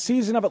who had a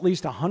season of at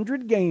least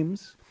 100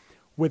 games,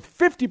 with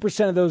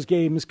 50% of those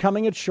games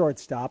coming at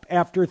shortstop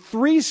after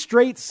 3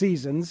 straight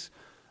seasons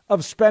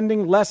of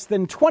spending less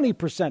than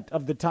 20%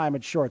 of the time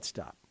at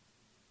shortstop.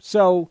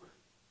 So,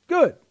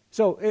 good.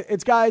 So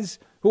it's guys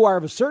who are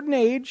of a certain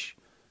age,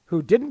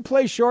 who didn't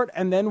play short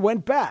and then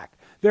went back.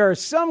 There are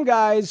some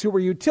guys who were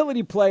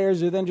utility players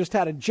who then just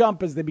had a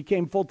jump as they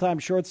became full-time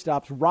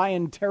shortstops.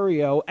 Ryan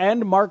Theriot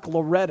and Mark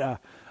Loretta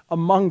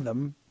among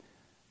them.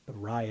 The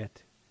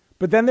Riot.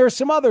 But then there's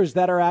some others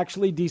that are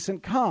actually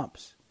decent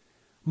comps.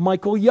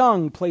 Michael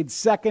Young played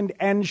second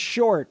and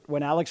short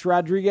when Alex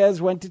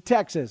Rodriguez went to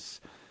Texas.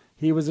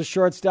 He was a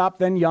shortstop,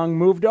 then Young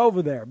moved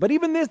over there. But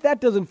even that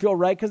doesn't feel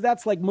right because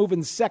that's like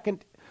moving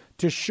second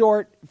to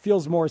short,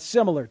 feels more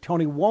similar.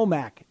 Tony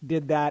Womack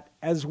did that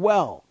as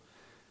well.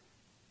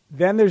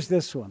 Then there's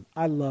this one.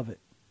 I love it.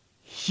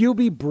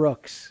 Hubie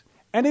Brooks.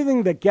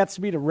 Anything that gets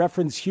me to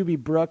reference Hubie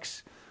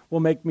Brooks will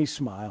make me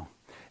smile.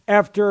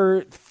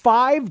 After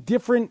 5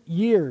 different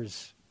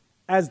years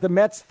as the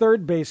Mets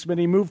third baseman,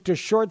 he moved to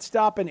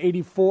shortstop in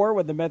 '84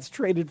 when the Mets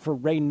traded for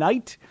Ray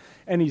Knight,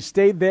 and he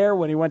stayed there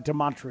when he went to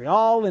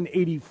Montreal in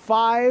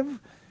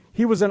 '85.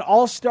 He was an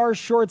all-star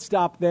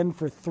shortstop then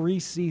for 3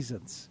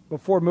 seasons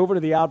before moving to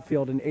the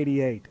outfield in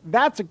 '88.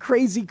 That's a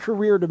crazy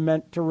career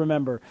to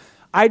remember.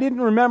 I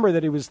didn't remember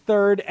that he was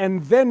third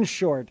and then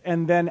short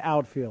and then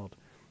outfield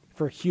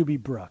for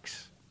Hubie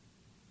Brooks.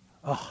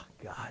 Oh,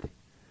 God.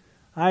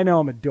 I know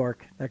I'm a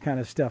dork. That kind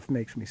of stuff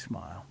makes me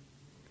smile.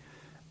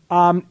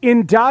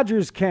 In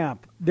Dodgers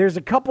camp, there's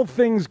a couple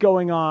things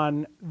going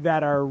on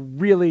that are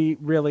really,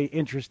 really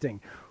interesting.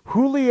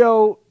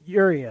 Julio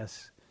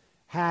Urias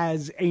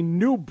has a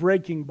new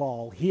breaking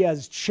ball. He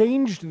has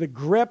changed the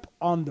grip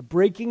on the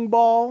breaking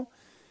ball.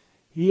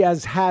 He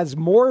has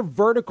more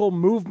vertical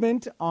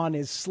movement on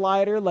his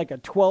slider, like a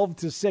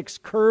 12-6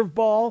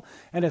 curveball.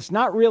 And it's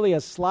not really a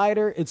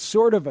slider. It's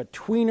sort of a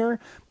tweener.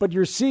 But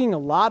you're seeing a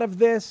lot of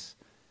this.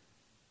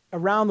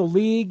 around the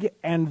league,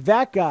 and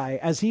that guy,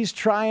 as he's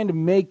trying to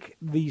make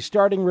the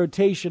starting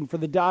rotation for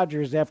the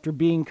Dodgers after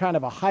being kind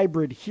of a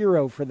hybrid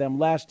hero for them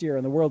last year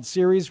in the World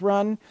Series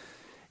run,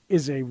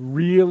 is a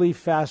really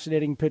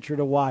fascinating pitcher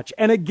to watch.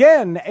 And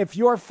again, if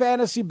your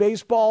fantasy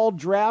baseball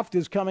draft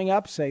is coming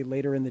up, say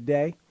later in the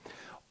day,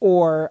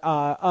 or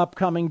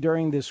upcoming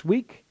during this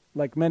week,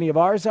 like many of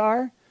ours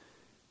are,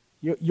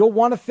 you'll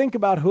want to think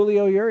about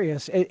Julio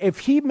Urias. If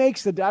he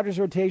makes the Dodgers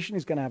rotation,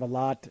 he's going to have a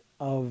lot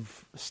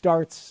of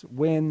starts,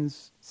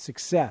 wins,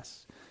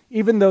 success,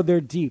 even though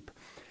they're deep.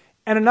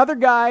 And another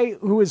guy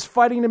who is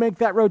fighting to make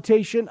that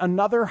rotation,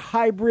 another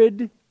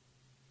hybrid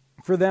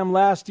for them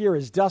last year,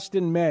 is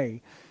Dustin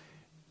May.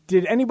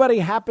 Did anybody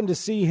happen to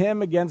see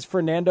him against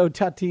Fernando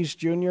Tatis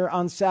Jr.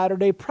 on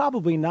Saturday?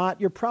 Probably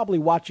not. You're probably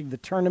watching the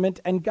tournament,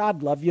 and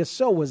God love you,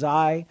 so was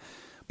I.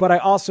 But I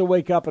also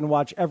wake up and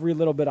watch every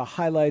little bit of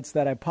highlights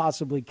that I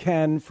possibly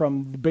can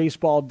from the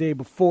baseball day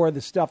before, the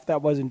stuff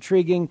that was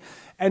intriguing.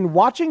 And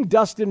watching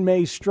Dustin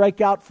May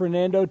strike out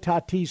Fernando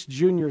Tatis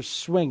Jr.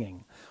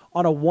 swinging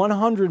on a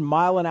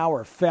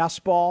 100-mile-an-hour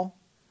fastball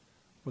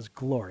was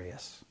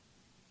glorious.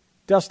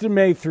 Dustin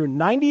May threw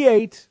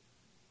 98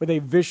 with a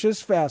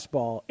vicious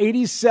fastball,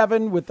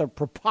 87 with a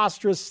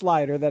preposterous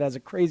slider that has a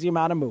crazy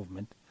amount of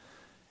movement,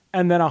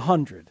 and then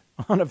 100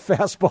 on a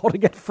fastball to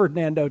get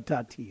Fernando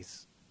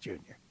Tatis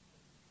Jr.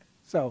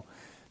 So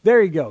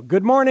there you go.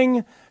 Good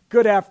morning,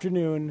 good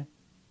afternoon,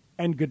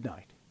 and good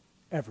night,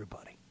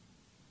 everybody.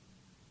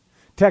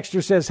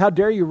 Texter says, how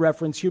dare you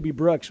reference Hubie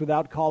Brooks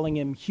without calling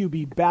him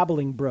Hubie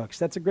Babbling Brooks?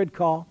 That's a good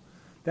call.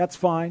 That's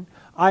fine.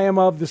 I am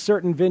of the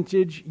certain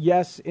vintage,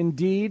 yes,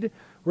 indeed,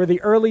 where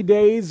the early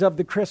days of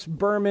the Chris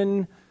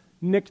Berman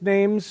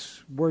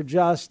nicknames were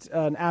just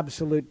an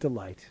absolute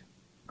delight.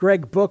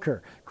 Greg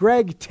Booker.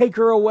 Greg, take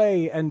her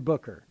away, and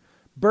Booker.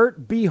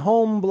 Bert, be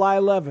home,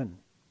 Bly-Levin.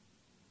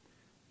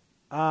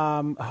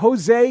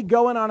 Jose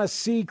going on a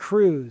sea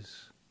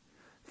cruise.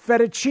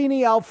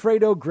 Fettuccine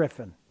Alfredo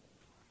Griffin.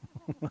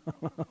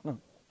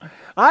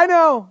 I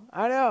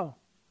know.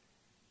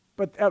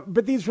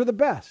 But these were the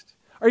best.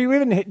 Do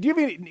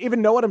you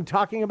even know what I'm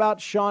talking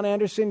about, Sean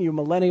Anderson, you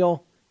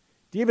millennial?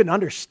 Do you even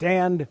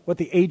understand what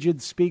the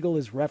aged Spiegel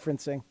is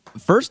referencing?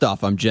 First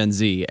off, I'm Gen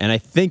Z, and I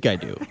think I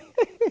do.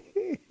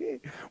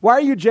 Why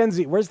are you Gen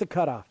Z? Where's the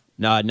cutoff?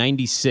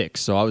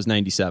 96, so I was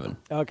 97.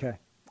 Okay.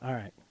 All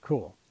right.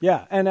 Cool.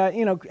 Yeah.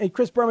 And,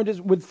 Chris Berman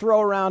just would throw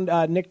around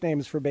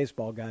nicknames for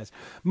baseball guys.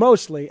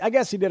 Mostly. I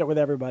guess he did it with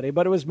everybody,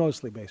 but it was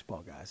mostly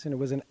baseball guys. And it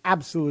was an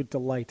absolute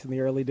delight in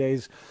the early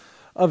days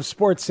of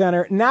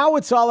SportsCenter. Now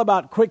it's all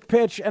about Quick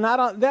Pitch, and I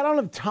don't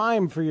have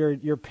time for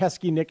your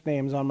pesky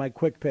nicknames on my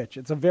Quick Pitch.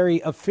 It's a very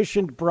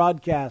efficient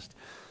broadcast,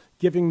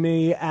 giving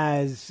me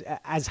as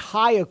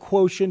high a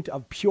quotient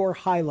of pure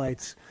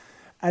highlights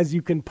as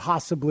you can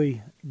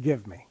possibly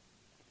give me.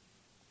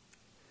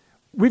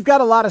 We've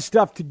got a lot of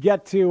stuff to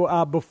get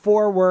to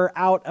before we're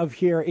out of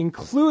here,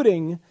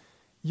 including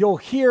you'll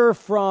hear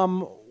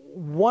from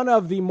one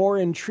of the more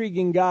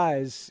intriguing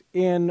guys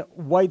in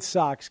White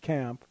Sox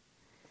camp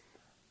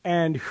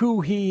and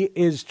who he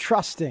is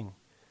trusting,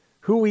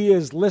 who he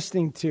is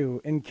listening to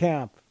in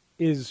camp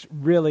is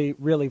really,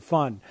 really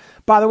fun.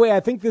 By the way, I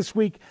think this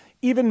week,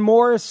 even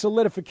more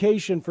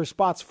solidification for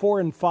spots 4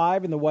 and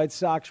 5 in the White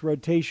Sox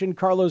rotation.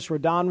 Carlos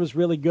Rodon was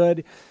really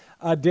good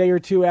a day or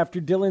two after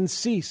Dylan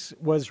Cease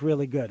was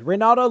really good.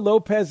 Reynaldo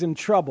Lopez in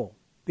trouble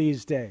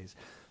these days.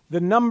 The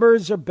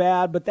numbers are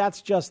bad, but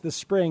that's just the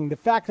spring. The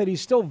fact that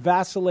he's still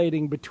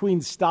vacillating between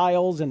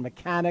styles and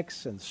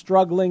mechanics and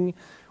struggling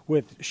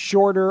with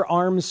shorter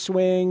arm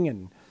swing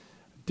and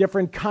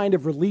different kind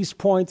of release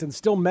points and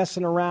still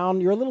messing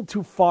around, you're a little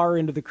too far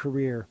into the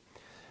career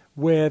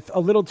with a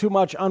little too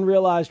much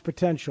unrealized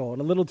potential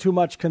and a little too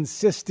much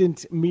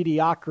consistent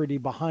mediocrity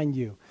behind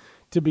you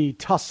to be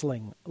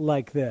tussling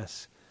like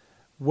this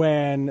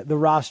when the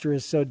roster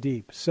is so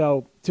deep.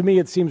 So to me,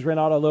 it seems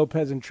Reynaldo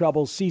Lopez in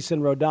trouble, Cease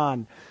and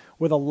Rodon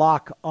with a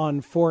lock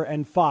on 4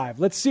 and 5.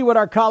 Let's see what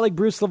our colleague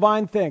Bruce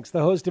Levine thinks,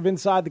 the host of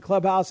Inside the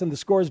Clubhouse and the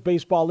Scores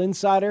Baseball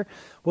Insider.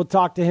 We'll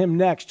talk to him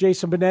next.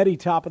 Jason Benetti,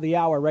 top of the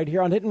hour, right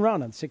here on Hit and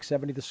Run on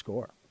 670 The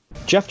Score.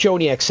 Jeff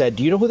Joniak said,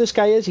 do you know who this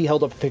guy is? He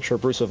held up a picture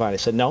of Bruce Levine. I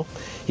said, no.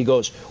 He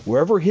goes,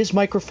 wherever his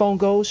microphone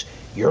goes,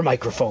 your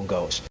microphone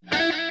goes.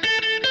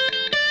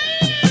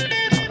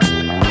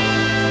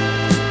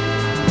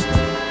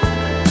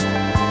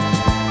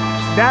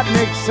 That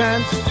makes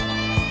sense.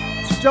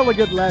 Still a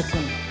good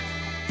lesson.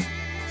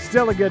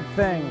 Still a good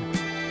thing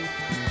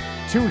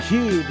to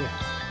heed.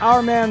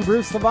 Our man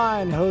Bruce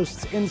Levine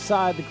hosts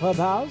Inside the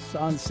Clubhouse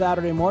on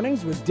Saturday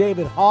mornings with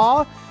David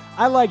Haw.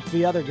 I liked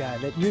the other guy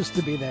that used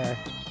to be there.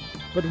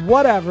 But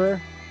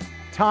whatever,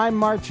 time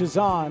marches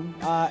on,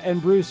 and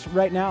Bruce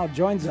right now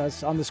joins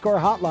us on the Score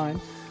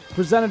Hotline,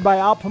 presented by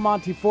Al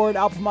Piemonte Ford.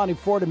 Al Piemonte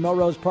Ford in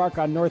Melrose Park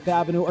on North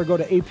Avenue, or go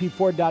to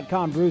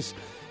apford.com. Bruce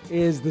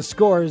is the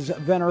Score's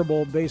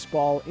venerable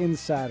baseball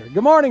insider.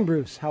 Good morning,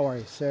 Bruce. How are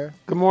you, sir?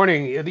 Good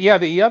morning. Yeah,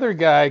 the other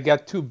guy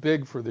got too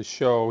big for the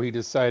show. He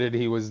decided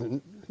it was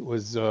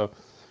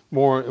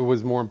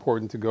more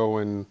important to go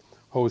and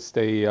host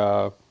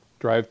a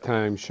drive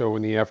time show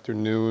in the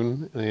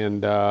afternoon,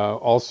 and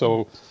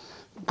also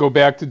go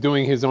back to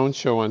doing his own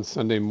show on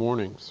Sunday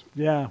mornings.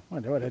 Yeah,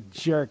 what a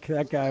jerk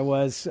that guy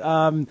was.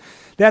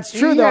 That's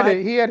true,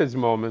 though. He had his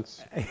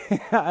moments.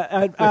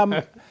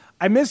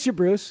 I miss you,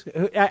 Bruce.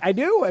 I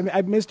do.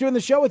 I miss doing the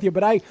show with you.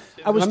 But I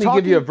was Let me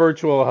give you a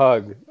virtual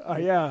hug.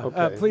 Yeah,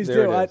 okay, please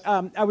do.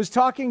 I was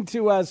talking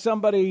to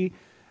somebody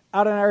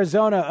out in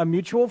Arizona, a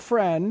mutual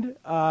friend,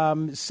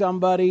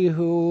 somebody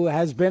who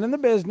has been in the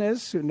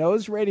business, who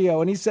knows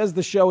radio, and he says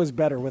the show is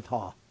better with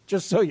Haw.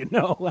 Just so you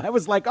know, I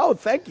was like, "Oh,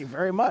 thank you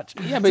very much."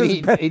 Yeah, but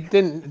he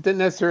didn't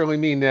necessarily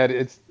mean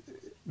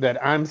that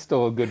I'm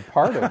still a good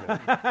part of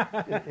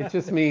it. It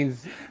just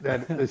means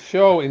that the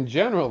show in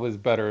general is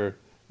better.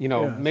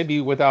 Yes.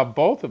 Maybe without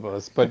both of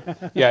us. But,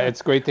 yeah,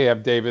 it's great to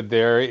have David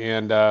there.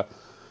 And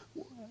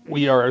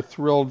we are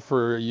thrilled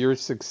for your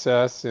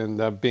success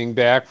and being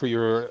back for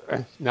your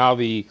now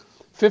the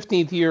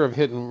 15th year of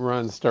Hit and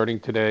Run starting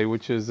today,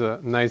 which is a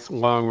nice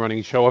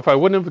long-running show. If I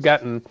wouldn't have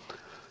gotten,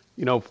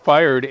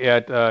 fired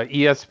at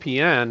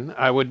ESPN,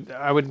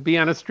 I would be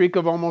on a streak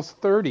of almost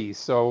 30.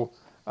 So,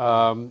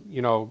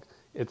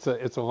 it's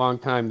a long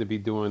time to be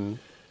doing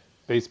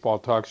baseball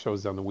talk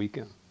shows on the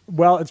weekend.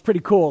 Well, it's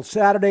pretty cool.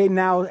 Saturday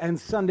now and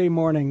Sunday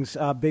mornings,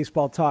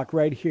 baseball talk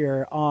right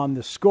here on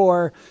The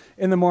Score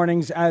in the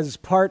mornings as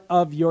part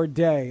of your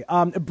day.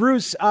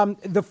 Bruce,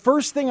 the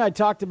first thing I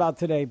talked about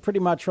today, pretty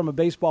much from a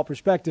baseball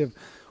perspective,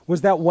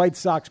 was that White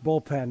Sox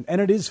bullpen.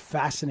 And it is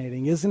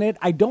fascinating, isn't it?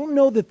 I don't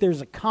know that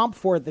there's a comp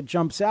for it that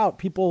jumps out.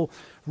 People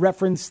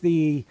reference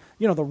the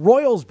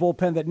Royals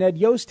bullpen that Ned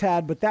Yost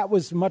had, but that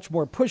was much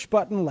more push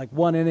button, like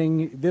one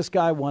inning this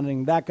guy, one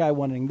inning that guy,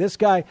 one inning this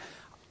guy.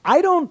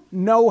 I don't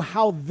know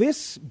how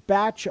this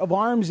batch of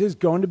arms is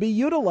going to be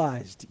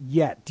utilized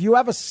yet. Do you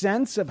have a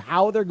sense of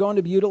how they're going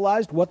to be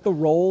utilized, what the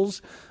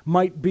roles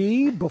might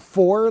be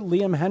before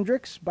Liam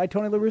Hendriks by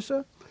Tony La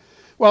Russa?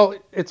 Well,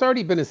 it's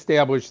already been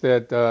established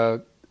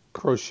that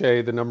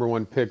Crochet, the number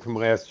one pick from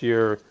last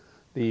year,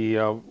 the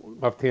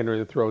left-hander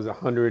that throws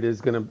 100, is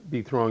going to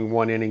be throwing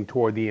one inning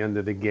toward the end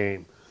of the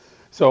game.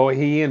 So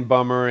he and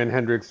Bummer and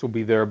Hendriks will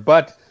be there.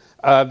 But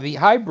the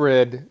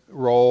hybrid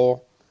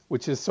role,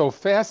 which is so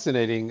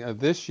fascinating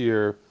this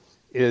year,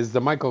 is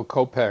the Michael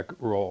Kopech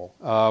role.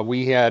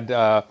 We had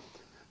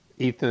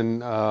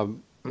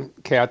Ethan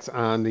Katz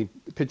on, the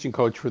pitching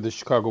coach for the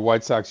Chicago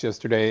White Sox,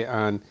 yesterday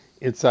on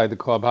Inside the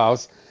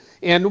Clubhouse.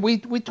 And we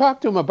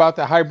talked to him about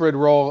the hybrid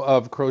role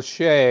of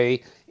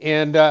Crochet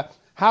and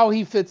how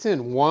he fits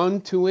in.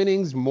 1-2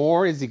 innings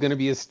more? Is he going to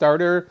be a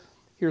starter?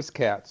 Here's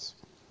Katz.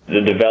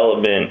 The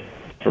development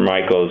for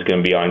Michael is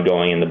going to be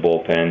ongoing in the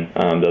bullpen.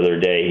 The other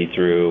day he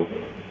threw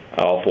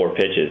all 4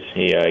 pitches.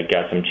 He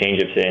got some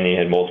changeups in. He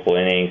had multiple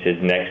innings.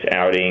 His next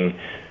outing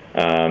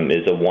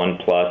is a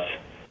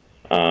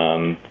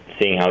 1+.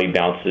 Seeing how he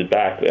bounces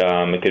back,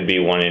 it could be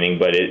 1 inning,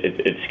 but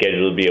it's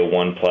scheduled to be a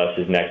 1+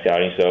 his next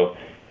outing. So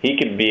he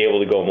could be able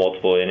to go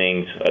multiple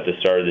innings at the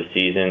start of the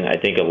season. I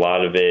think a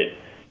lot of it,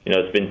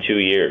 it's been 2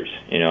 years.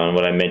 And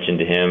what I mentioned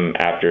to him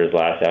after his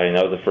last outing,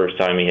 that was the first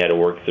time he had to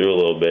work through a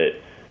little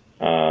bit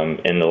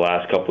in the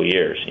last couple of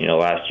years.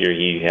 Last year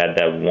he had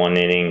that 1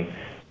 inning.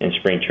 In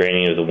spring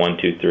training, it was a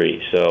 1-2-3.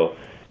 So,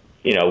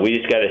 we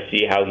just got to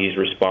see how he's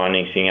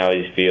responding, seeing how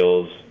he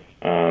feels.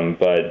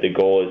 But the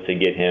goal is to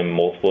get him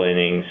multiple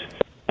innings.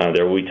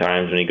 There will be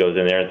times when he goes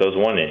in there and throws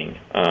 1 inning.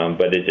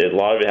 But a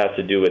lot of it has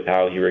to do with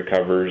how he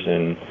recovers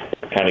and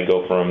kind of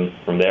go from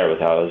there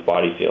with how his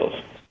body feels.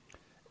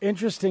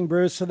 Interesting,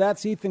 Bruce. So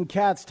that's Ethan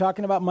Katz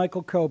talking about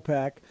Michael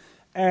Kopech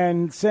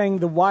and saying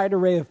the wide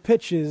array of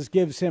pitches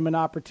gives him an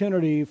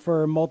opportunity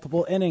for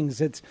multiple innings.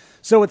 It's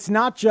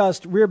not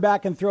just rear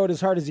back and throw it as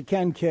hard as you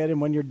can, kid,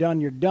 and when you're done,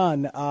 you're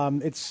done.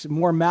 It's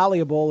more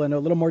malleable and a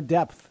little more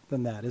depth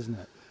than that, isn't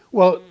it?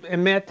 Well,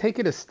 and Matt, take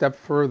it a step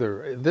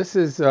further. This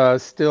is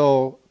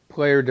still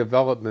player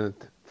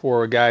development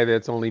for a guy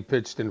that's only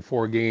pitched in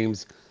 4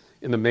 games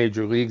in the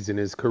major leagues in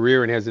his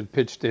career and hasn't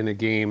pitched in a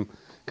game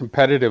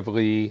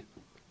competitively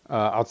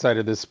outside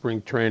of this spring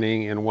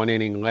training and 1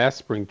 inning last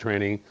spring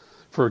training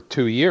for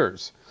 2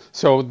 years.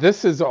 So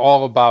this is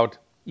all about,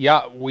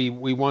 we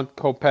want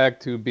Kopech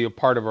to be a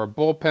part of our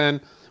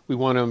bullpen. We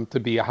want him to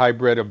be a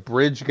hybrid, a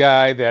bridge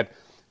guy that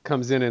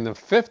comes in the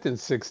 5th and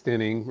 6th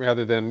inning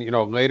rather than,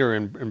 later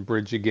in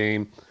bridge a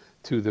game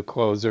to the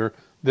closer.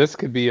 This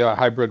could be a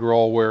hybrid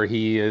role where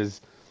he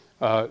is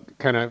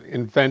kind of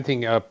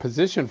inventing a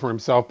position for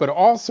himself, but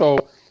also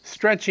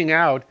stretching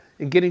out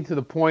and getting to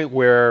the point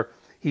where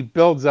he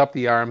builds up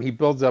the arm, he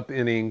builds up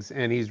innings,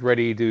 and he's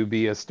ready to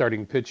be a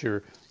starting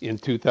pitcher in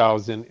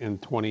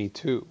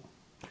 2022.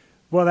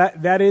 Well,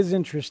 that is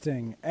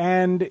interesting.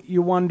 And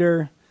you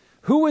wonder,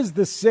 who is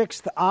the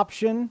 6th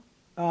option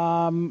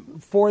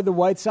for the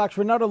White Sox?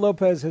 Reynaldo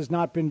Lopez has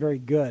not been very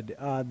good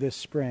this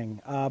spring,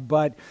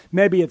 but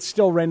maybe it's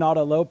still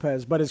Reynaldo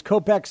Lopez. But is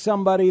Kopech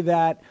somebody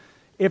that,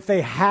 if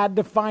they had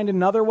to find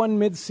another one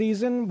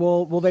midseason,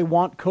 will they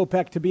want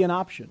Kopech to be an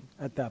option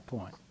at that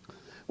point?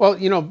 Well,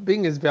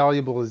 being as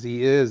valuable as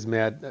he is,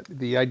 Matt,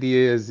 the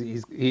idea is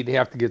he'd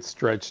have to get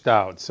stretched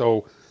out.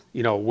 So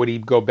would he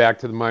go back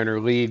to the minor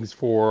leagues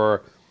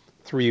for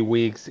 3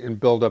 weeks and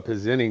build up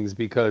his innings,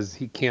 because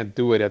he can't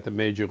do it at the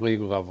major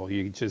league level.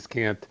 You just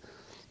can't,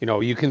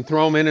 you can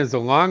throw him in as a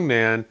long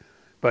man,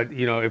 but,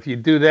 if you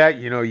do that,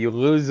 you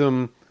lose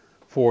him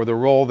for the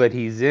role that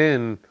he's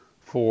in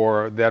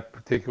for that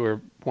particular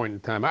point in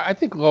time. I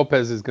think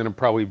Lopez is going to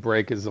probably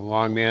break as a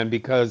long man,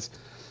 because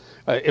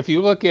if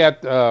you look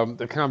at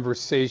the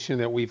conversation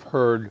that we've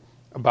heard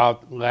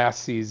about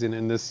last season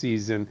and this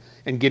season,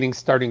 and getting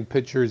starting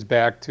pitchers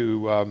back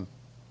to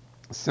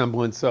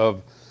semblance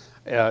of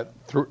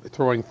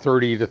throwing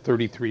 30 to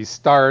 33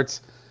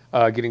 starts,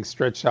 getting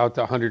stretched out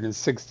to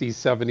 160,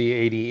 70,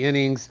 80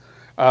 innings,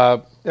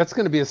 that's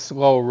going to be a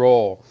slow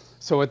roll.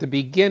 So at the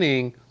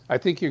beginning, I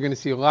think you're going to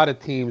see a lot of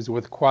teams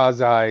with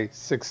quasi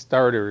 6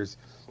 starters,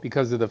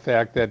 because of the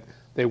fact that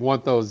they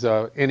want those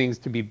innings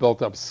to be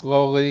built up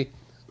slowly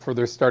for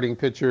their starting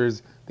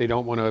pitchers. They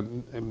don't want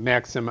to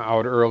max them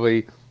out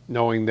early,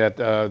 knowing that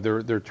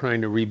they're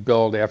trying to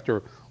rebuild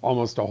after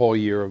almost a whole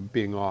year of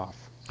being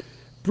off.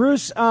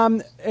 Bruce,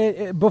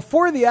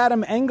 before the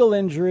Adam Engel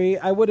injury,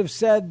 I would have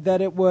said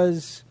that it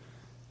was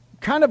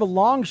kind of a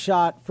long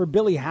shot for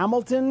Billy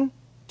Hamilton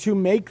to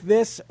make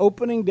this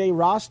opening day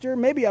roster.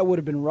 Maybe I would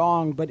have been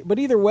wrong, but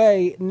either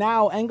way,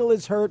 now Engel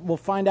is hurt. We'll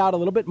find out a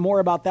little bit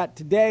more about that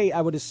today, I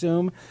would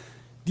assume.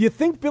 Do you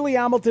think Billy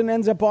Hamilton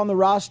ends up on the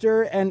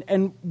roster,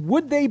 and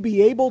would they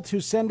be able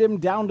to send him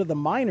down to the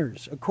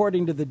minors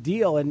according to the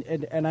deal?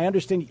 And I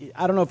understand,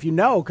 I don't know if you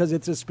know, because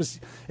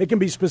it can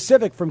be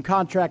specific from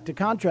contract to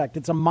contract.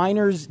 It's a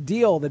minors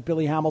deal that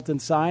Billy Hamilton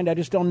signed. I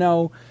just don't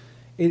know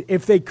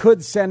if they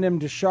could send him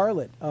to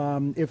Charlotte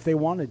if they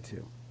wanted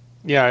to.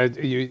 Yeah,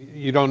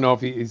 you don't know if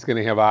he's going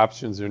to have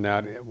options or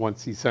not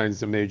once he signs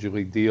the major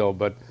league deal,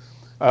 but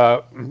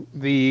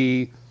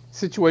the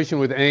situation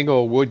with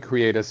Engel would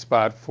create a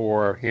spot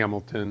for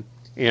Hamilton,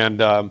 and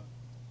La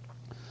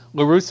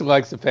Russa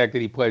likes the fact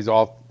that he plays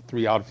all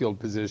 3 outfield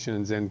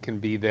positions and can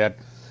be that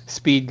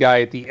speed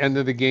guy at the end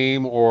of the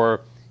game,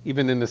 or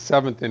even in the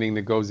 7th inning,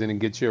 that goes in and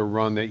gets you a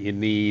run that you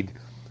need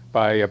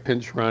by a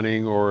pinch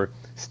running or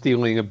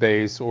stealing a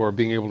base or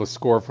being able to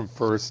score from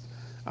first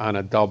on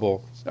a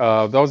double.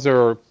 Those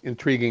are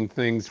intriguing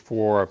things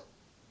for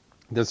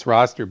this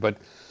roster, but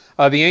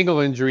the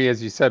Engel injury,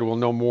 as you said, we'll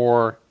know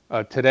more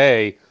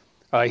today.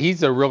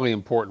 He's a really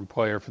important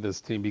player for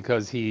this team,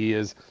 because he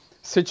is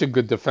such a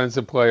good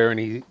defensive player, and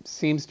he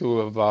seems to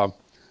have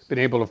been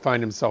able to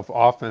find himself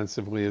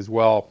offensively as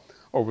well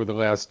over the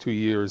last 2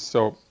 years.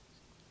 So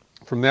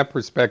from that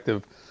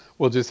perspective,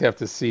 we'll just have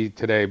to see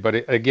today.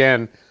 But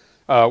again,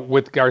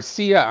 with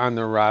Garcia on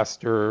the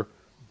roster,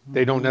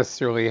 they don't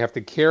necessarily have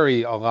to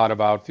carry a lot of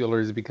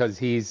outfielders, because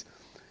he's,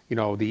 the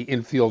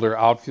infielder,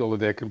 outfielder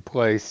that can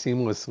play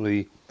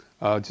seamlessly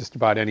just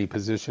about any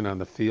position on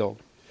the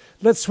field.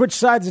 Let's switch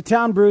sides of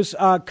town, Bruce.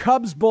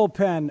 Cubs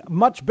bullpen,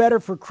 much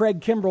better for Craig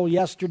Kimbrell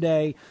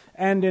yesterday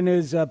and in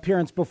his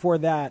appearance before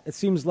that. It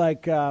seems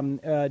like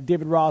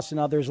David Ross and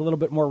others a little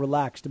bit more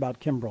relaxed about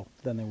Kimbrell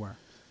than they were.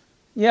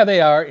 Yeah, they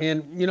are.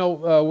 And,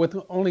 with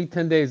only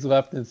 10 days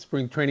left in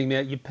spring training,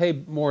 Matt, you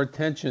pay more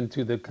attention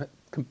to the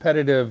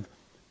competitive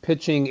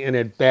pitching and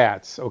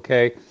at-bats,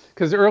 okay?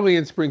 Because early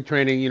in spring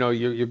training,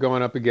 you're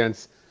going up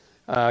against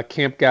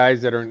camp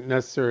guys that are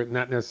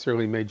not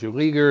necessarily major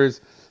leaguers.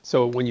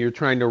 So when you're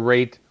trying to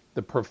rate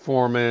the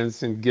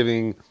performance and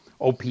giving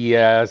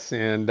OPS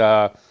and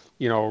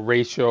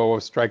ratio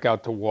of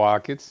strikeout to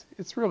walk, it's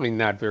really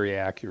not very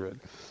accurate.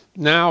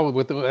 Now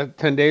with the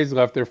 10 days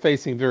left, they're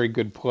facing very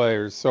good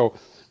players. So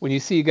when you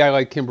see a guy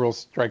like Kimbrell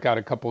strike out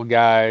a couple of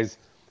guys,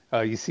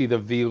 you see the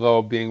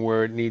velo being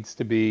where it needs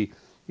to be.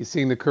 You're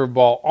seeing the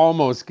curveball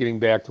almost getting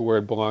back to where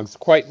it belongs.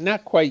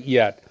 Not quite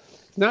yet.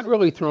 It's not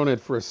really thrown it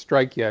for a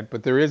strike yet,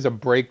 but there is a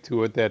break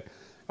to it that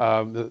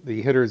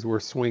the hitters were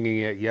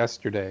swinging at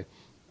yesterday.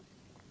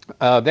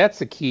 That's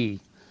the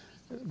key.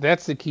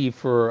 That's the key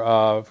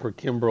for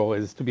Kimbrell,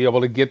 is to be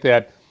able to get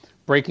that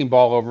breaking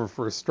ball over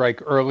for a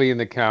strike early in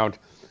the count,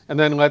 and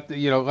then let the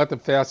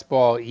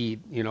fastball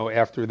eat.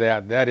 After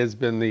that, that has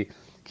been the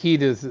key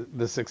to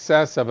the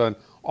success of an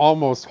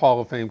almost Hall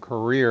of Fame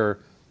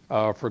career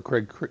for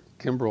Craig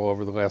Kimbrell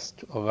over the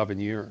last 11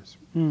 years.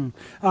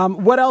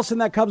 What else in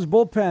that Cubs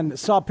bullpen?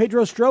 Saw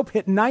Pedro Strop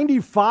hit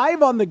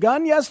 95 on the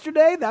gun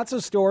yesterday. That's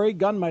a story.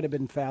 Gun might have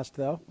been fast,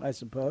 though, I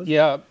suppose.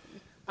 Yeah,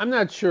 I'm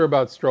not sure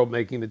about Strop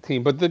making the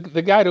team, but the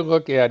guy to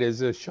look at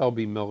is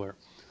Shelby Miller.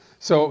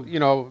 So,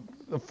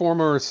 the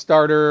former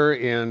starter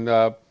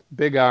and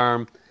big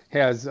arm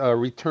has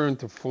returned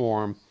to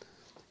form.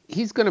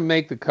 He's going to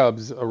make the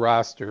Cubs a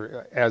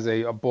roster as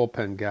a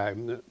bullpen guy.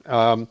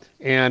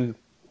 And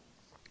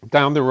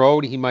down the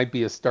road, he might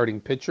be a starting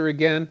pitcher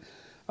again,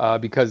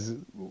 because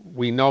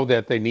we know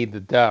that they need the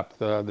depth.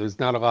 There's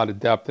not a lot of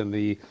depth in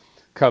the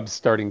Cubs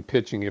starting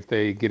pitching. If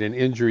they get an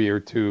injury or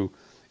two,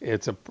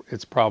 it's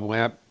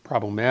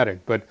problematic.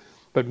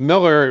 But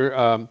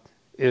Miller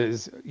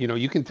is,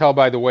 you can tell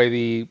by the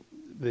way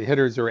the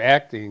hitters are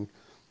acting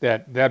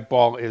that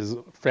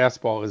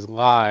fastball is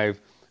live,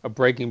 a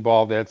breaking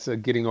ball that's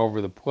getting over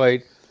the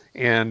plate.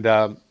 And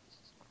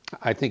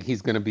I think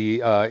he's going to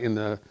be in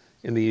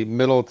the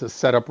middle to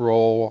setup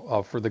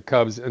role for the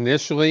Cubs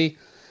initially,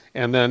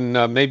 and then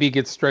maybe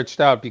get stretched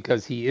out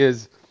because he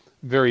is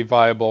very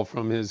viable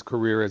from his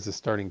career as a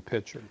starting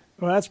pitcher.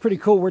 Well, that's pretty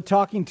cool. We're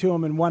talking to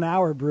him in 1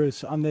 hour,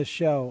 Bruce, on this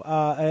show.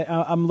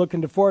 I'm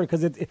looking forward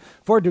to it.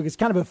 It's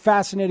kind of a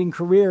fascinating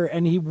career,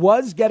 and he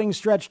was getting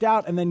stretched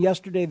out, and then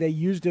yesterday they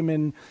used him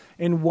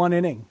in one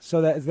inning.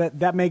 So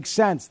that makes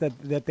sense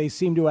that they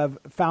seem to have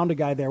found a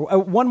guy there.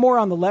 One more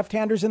on the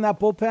left-handers in that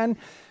bullpen.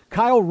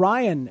 Kyle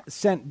Ryan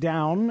sent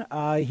down.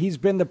 He's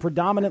been the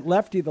predominant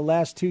lefty the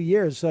last 2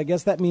 years, so I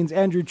guess that means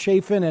Andrew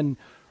Chafin and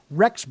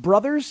Rex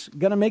Brothers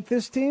going to make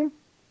this team?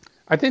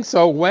 I think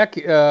so. Weck,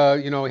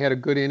 had a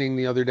good inning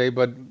the other day,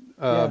 but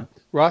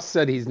Ross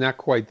said he's not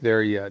quite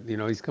there yet.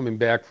 He's coming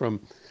back from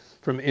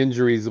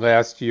injuries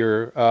last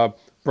year.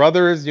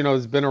 Brothers,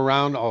 has been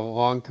around a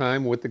long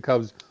time with the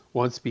Cubs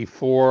once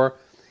before.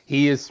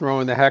 He is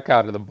throwing the heck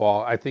out of the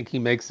ball. I think he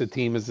makes the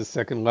team as the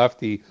second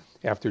lefty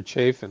after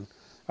Chafin.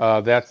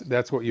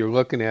 That's what you're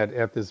looking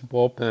at this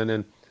bullpen.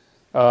 And,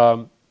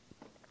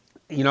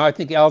 I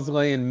think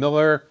Alzolay and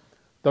Miller,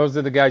 those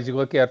are the guys you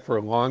look at for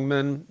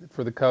Longman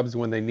for the Cubs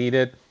when they need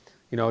it.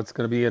 It's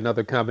going to be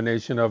another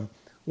combination of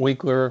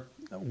Winkler,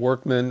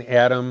 Workman,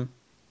 Adam,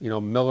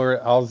 Miller,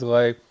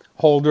 Alzolay,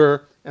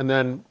 Holder, and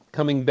then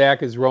coming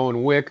back is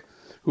Rowan Wick,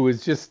 who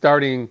is just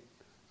starting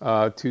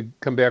to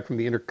come back from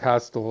the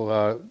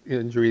intercostal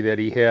injury that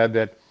he had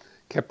that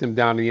kept him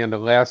down to the end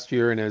of last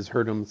year and has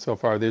hurt him so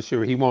far this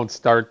year. He won't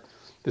start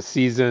the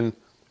season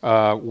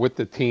with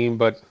the team,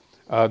 but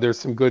there's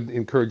some good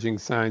encouraging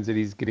signs that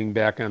he's getting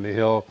back on the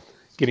hill,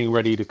 getting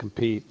ready to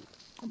compete.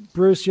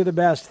 Bruce, you're the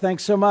best.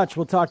 Thanks so much.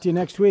 We'll talk to you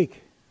next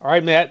week. All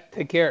right, Matt.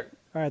 Take care.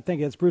 All right, thank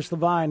you. It's Bruce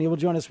Levine. He will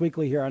join us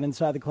weekly here on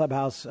Inside the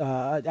Clubhouse.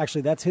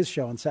 Actually, that's his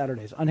show on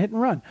Saturdays on Hit and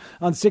Run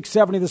on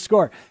 670 The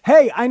Score.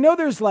 Hey, I know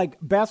there's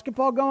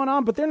basketball going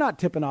on, but they're not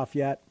tipping off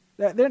yet.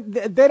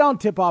 They don't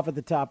tip off at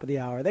the top of the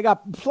hour. They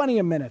got plenty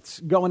of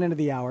minutes going into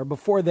the hour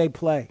before they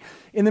play.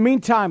 In the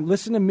meantime,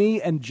 listen to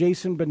me and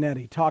Jason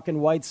Benetti talking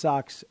White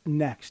Sox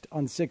next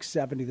on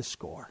 670 The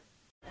Score.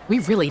 We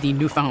really need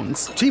new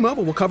phones.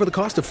 T-Mobile will cover the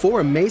cost of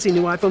 4 amazing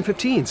new iPhone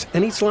 15s,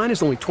 and each line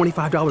is only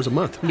 $25 a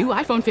month. New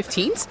iPhone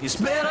 15s? It's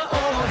better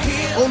over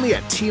here. Only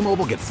at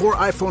T-Mobile, get 4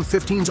 iPhone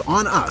 15s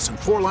on us and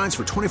 4 lines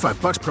for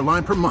 $25 per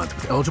line per month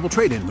with eligible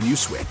trade-in when you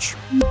switch.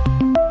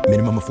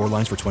 Minimum of 4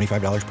 lines for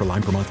 $25 per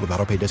line per month with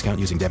autopay discount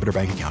using debit or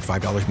bank account.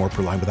 $5 more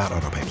per line without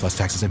autopay, plus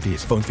taxes and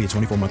fees. Phone fee at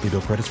 24 monthly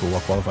bill credits for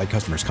well-qualified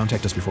customers.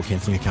 Contact us before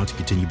canceling account to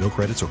continue bill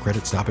credits or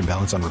credit stop and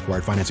balance on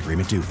required finance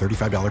agreement due.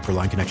 $35 per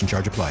line connection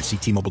charge applies. See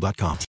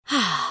T-Mobile.com.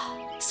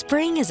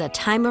 Spring is a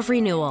time of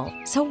renewal,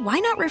 so why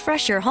not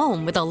refresh your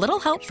home with a little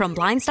help from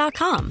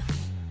Blinds.com?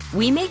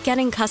 We make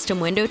getting custom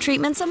window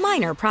treatments a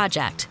minor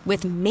project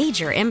with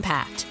major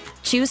impact.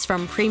 Choose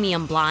from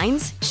premium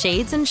blinds,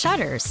 shades, and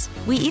shutters.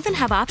 We even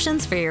have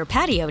options for your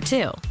patio,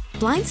 too.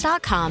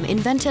 Blinds.com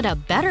invented a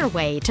better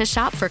way to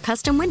shop for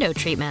custom window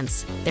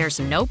treatments. There's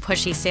no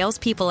pushy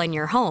salespeople in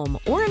your home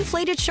or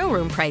inflated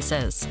showroom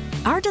prices.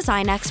 Our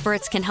design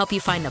experts can help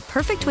you find the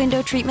perfect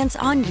window treatments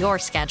on your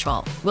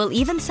schedule. We'll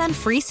even send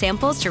free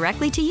samples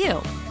directly to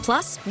you.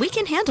 Plus, we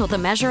can handle the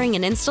measuring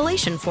and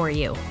installation for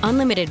you.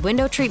 Unlimited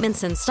window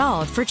treatments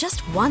installed for just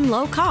one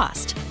low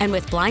cost. And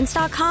with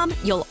Blinds.com,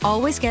 you'll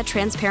always get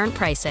transparent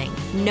pricing.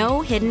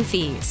 No hidden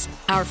fees.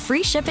 Our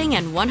free shipping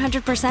and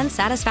 100%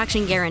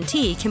 satisfaction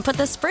guarantee can put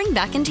the spring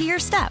back into your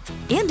step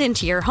and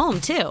into your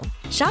home, too.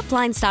 Shop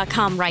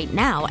Blinds.com right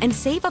now and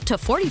save up to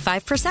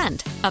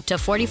 45%. Up to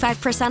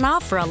 45%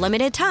 off for a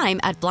limited time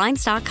at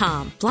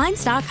Blinds.com.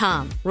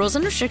 Blinds.com. Rules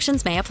and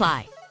restrictions may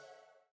apply.